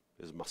stuff?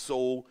 Is my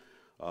soul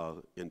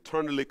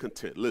internally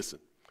content? Listen,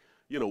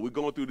 we're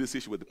going through this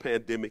issue with the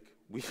pandemic.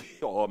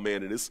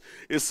 And it's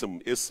some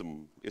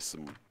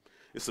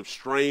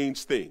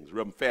strange things.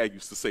 Reverend Fagg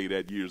used to say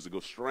that years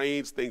ago.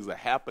 Strange things are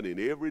happening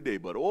every day,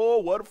 but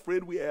what a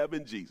friend we have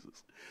in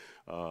Jesus.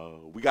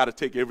 We got to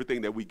take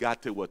everything that we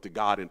got to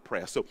God in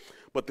prayer.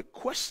 But the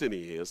question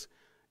is,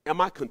 am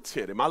I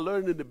content? Am I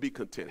learning to be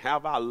content?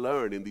 Have I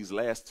learned in these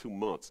last 2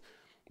 months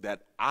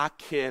that I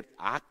can't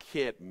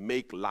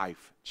make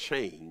life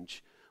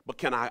change,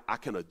 but I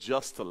can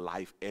adjust to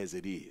life as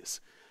it is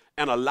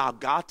and allow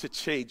God to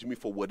change me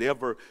for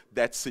whatever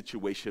that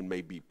situation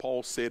may be?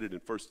 Paul said it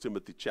in 1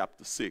 Timothy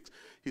chapter 6.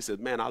 He said,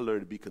 man, I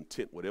learned to be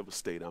content whatever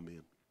state I'm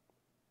in.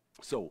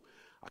 So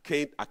I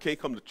can't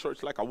come to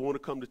church like I want to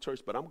come to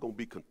church, but I'm going to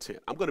be content.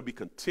 I'm going to be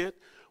content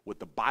with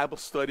the Bible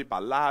study by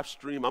live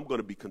stream. I'm going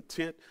to be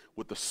content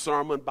with the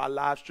sermon by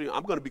live stream.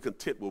 I'm going to be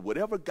content with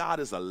whatever God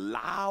is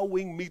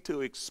allowing me to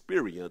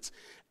experience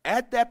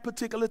at that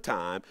particular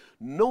time,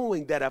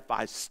 knowing that if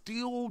I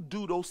still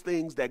do those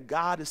things that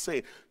God is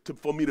saying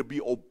for me to be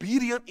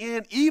obedient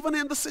in, even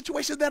in the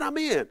situation that I'm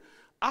in,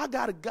 I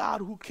got a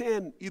God who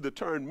can either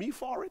turn me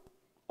for it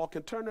or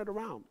can turn it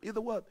around.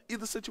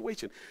 Either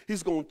situation.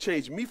 He's going to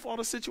change me for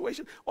the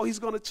situation, or he's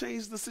going to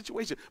change the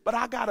situation. But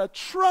I got to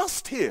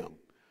trust him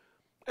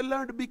and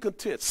learn to be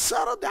content.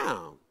 Settle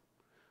down.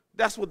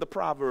 That's what the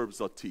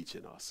Proverbs are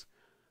teaching us.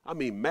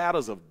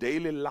 Matters of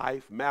daily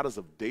life, matters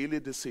of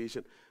daily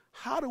decision.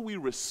 How do we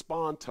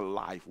respond to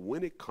life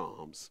when it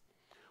comes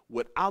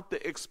without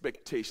the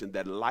expectation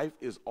that life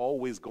is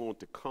always going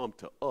to come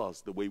to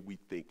us the way we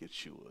think it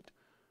should?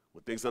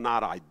 When things are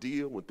not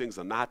ideal, when things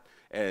are not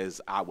as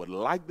I would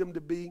like them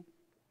to be,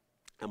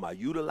 am I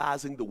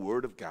utilizing the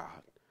Word of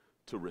God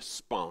to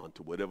respond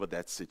to whatever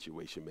that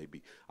situation may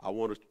be? I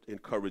want to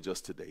encourage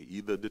us today,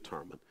 either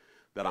determine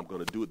that I'm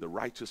going to do it the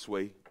righteous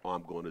way or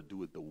I'm going to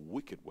do it the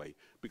wicked way,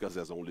 because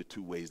there's only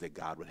two ways that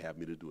God would have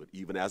me to do it.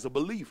 Even as a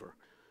believer,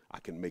 I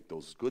can make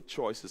those good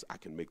choices. I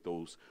can make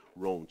those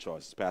wrong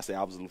choices. Pastor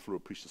Alvis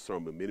LaFleur preached a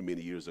sermon many,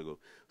 many years ago.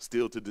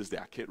 Still to this day,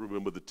 I can't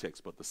remember the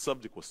text, but the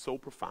subject was so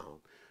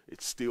profound.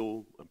 It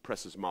still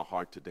impresses my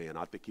heart today, and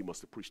I think he must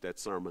have preached that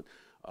sermon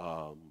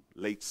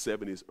late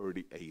 70s,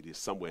 early 80s,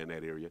 somewhere in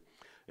that area.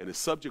 And the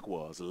subject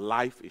was,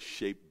 life is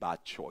shaped by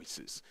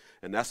choices.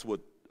 And that's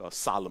what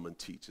Solomon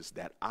teaches,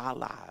 that our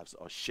lives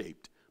are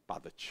shaped by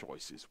the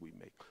choices we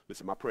make.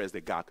 Listen, my prayer is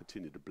that God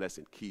continue to bless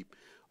and keep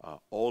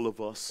all of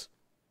us.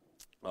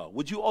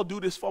 Would you all do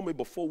this for me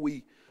before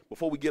we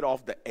get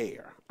off the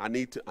air? I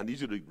need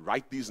you to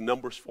write these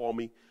numbers for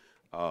me.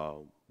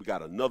 We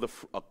got another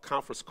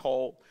conference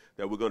call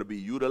that we're going to be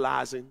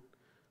utilizing.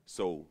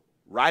 So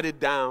write it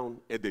down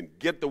and then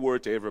get the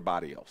word to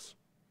everybody else.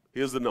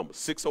 Here's the number,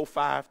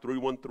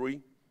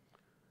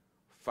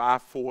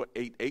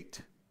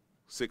 605-313-5488.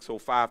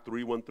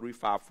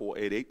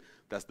 605-313-5488.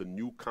 That's the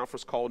new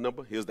conference call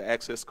number. Here's the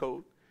access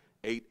code,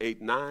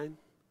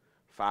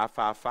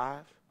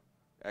 889-555.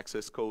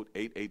 Access code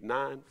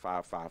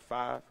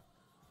 889-555.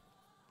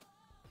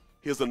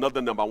 Here's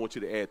another number I want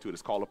you to add to it.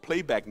 It's called a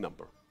playback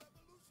number,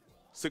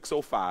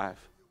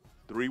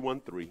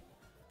 605-313-4104.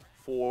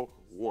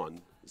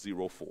 I'm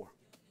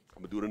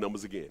going to do the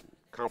numbers again.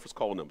 Conference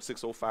call number,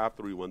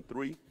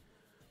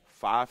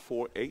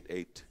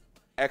 605-313-5488.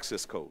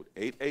 Access code,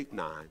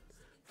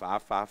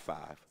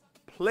 889-555.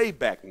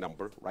 Playback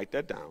number, write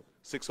that down,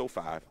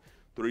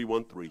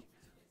 605-313-4104.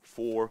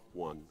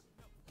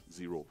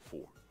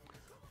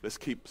 Let's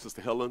keep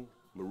Sister Helen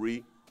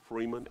Marie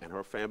Freeman and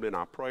her family in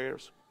our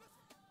prayers.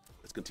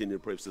 Let's continue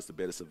to pray for Sister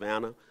Betty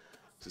Savannah,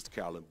 Sister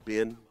Carolyn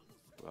Ben,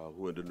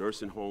 who are in the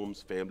nursing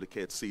homes. Family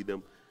can't see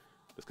them.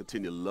 Let's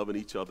continue loving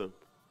each other.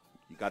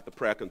 You got the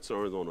prayer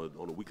concerns on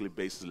a weekly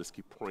basis. Let's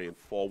keep praying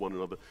for one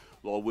another.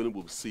 Lord willing,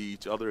 we'll see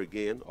each other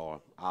again,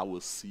 or I will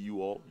see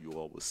you all. You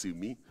all will see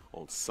me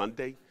on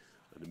Sunday.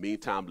 In the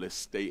meantime, let's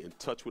stay in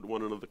touch with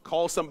one another.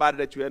 Call somebody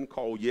that you hadn't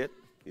called yet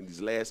in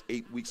these last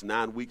 8 weeks,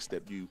 9 weeks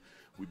that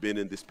we've been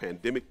in this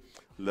pandemic.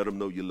 Let them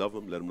know you love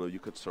them. Let them know you're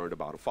concerned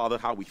about them. Father,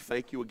 how we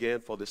thank you again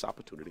for this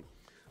opportunity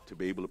to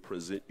be able to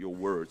present your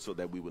word so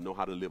that we will know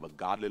how to live a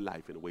godly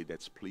life in a way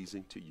that's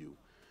pleasing to you.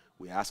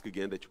 We ask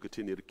again that you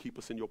continue to keep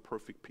us in your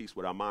perfect peace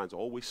with our minds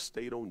always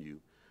stayed on you,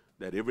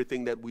 that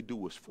everything that we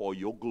do is for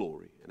your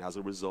glory. And as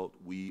a result,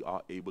 we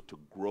are able to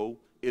grow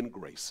in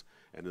grace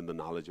and in the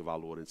knowledge of our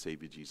Lord and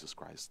Savior Jesus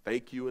Christ.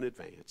 Thank you in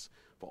advance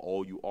for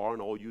all you are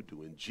and all you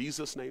do. In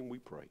Jesus' name we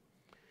pray.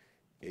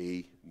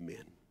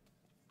 Amen.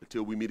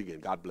 Until we meet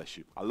again, God bless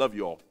you. I love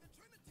you all.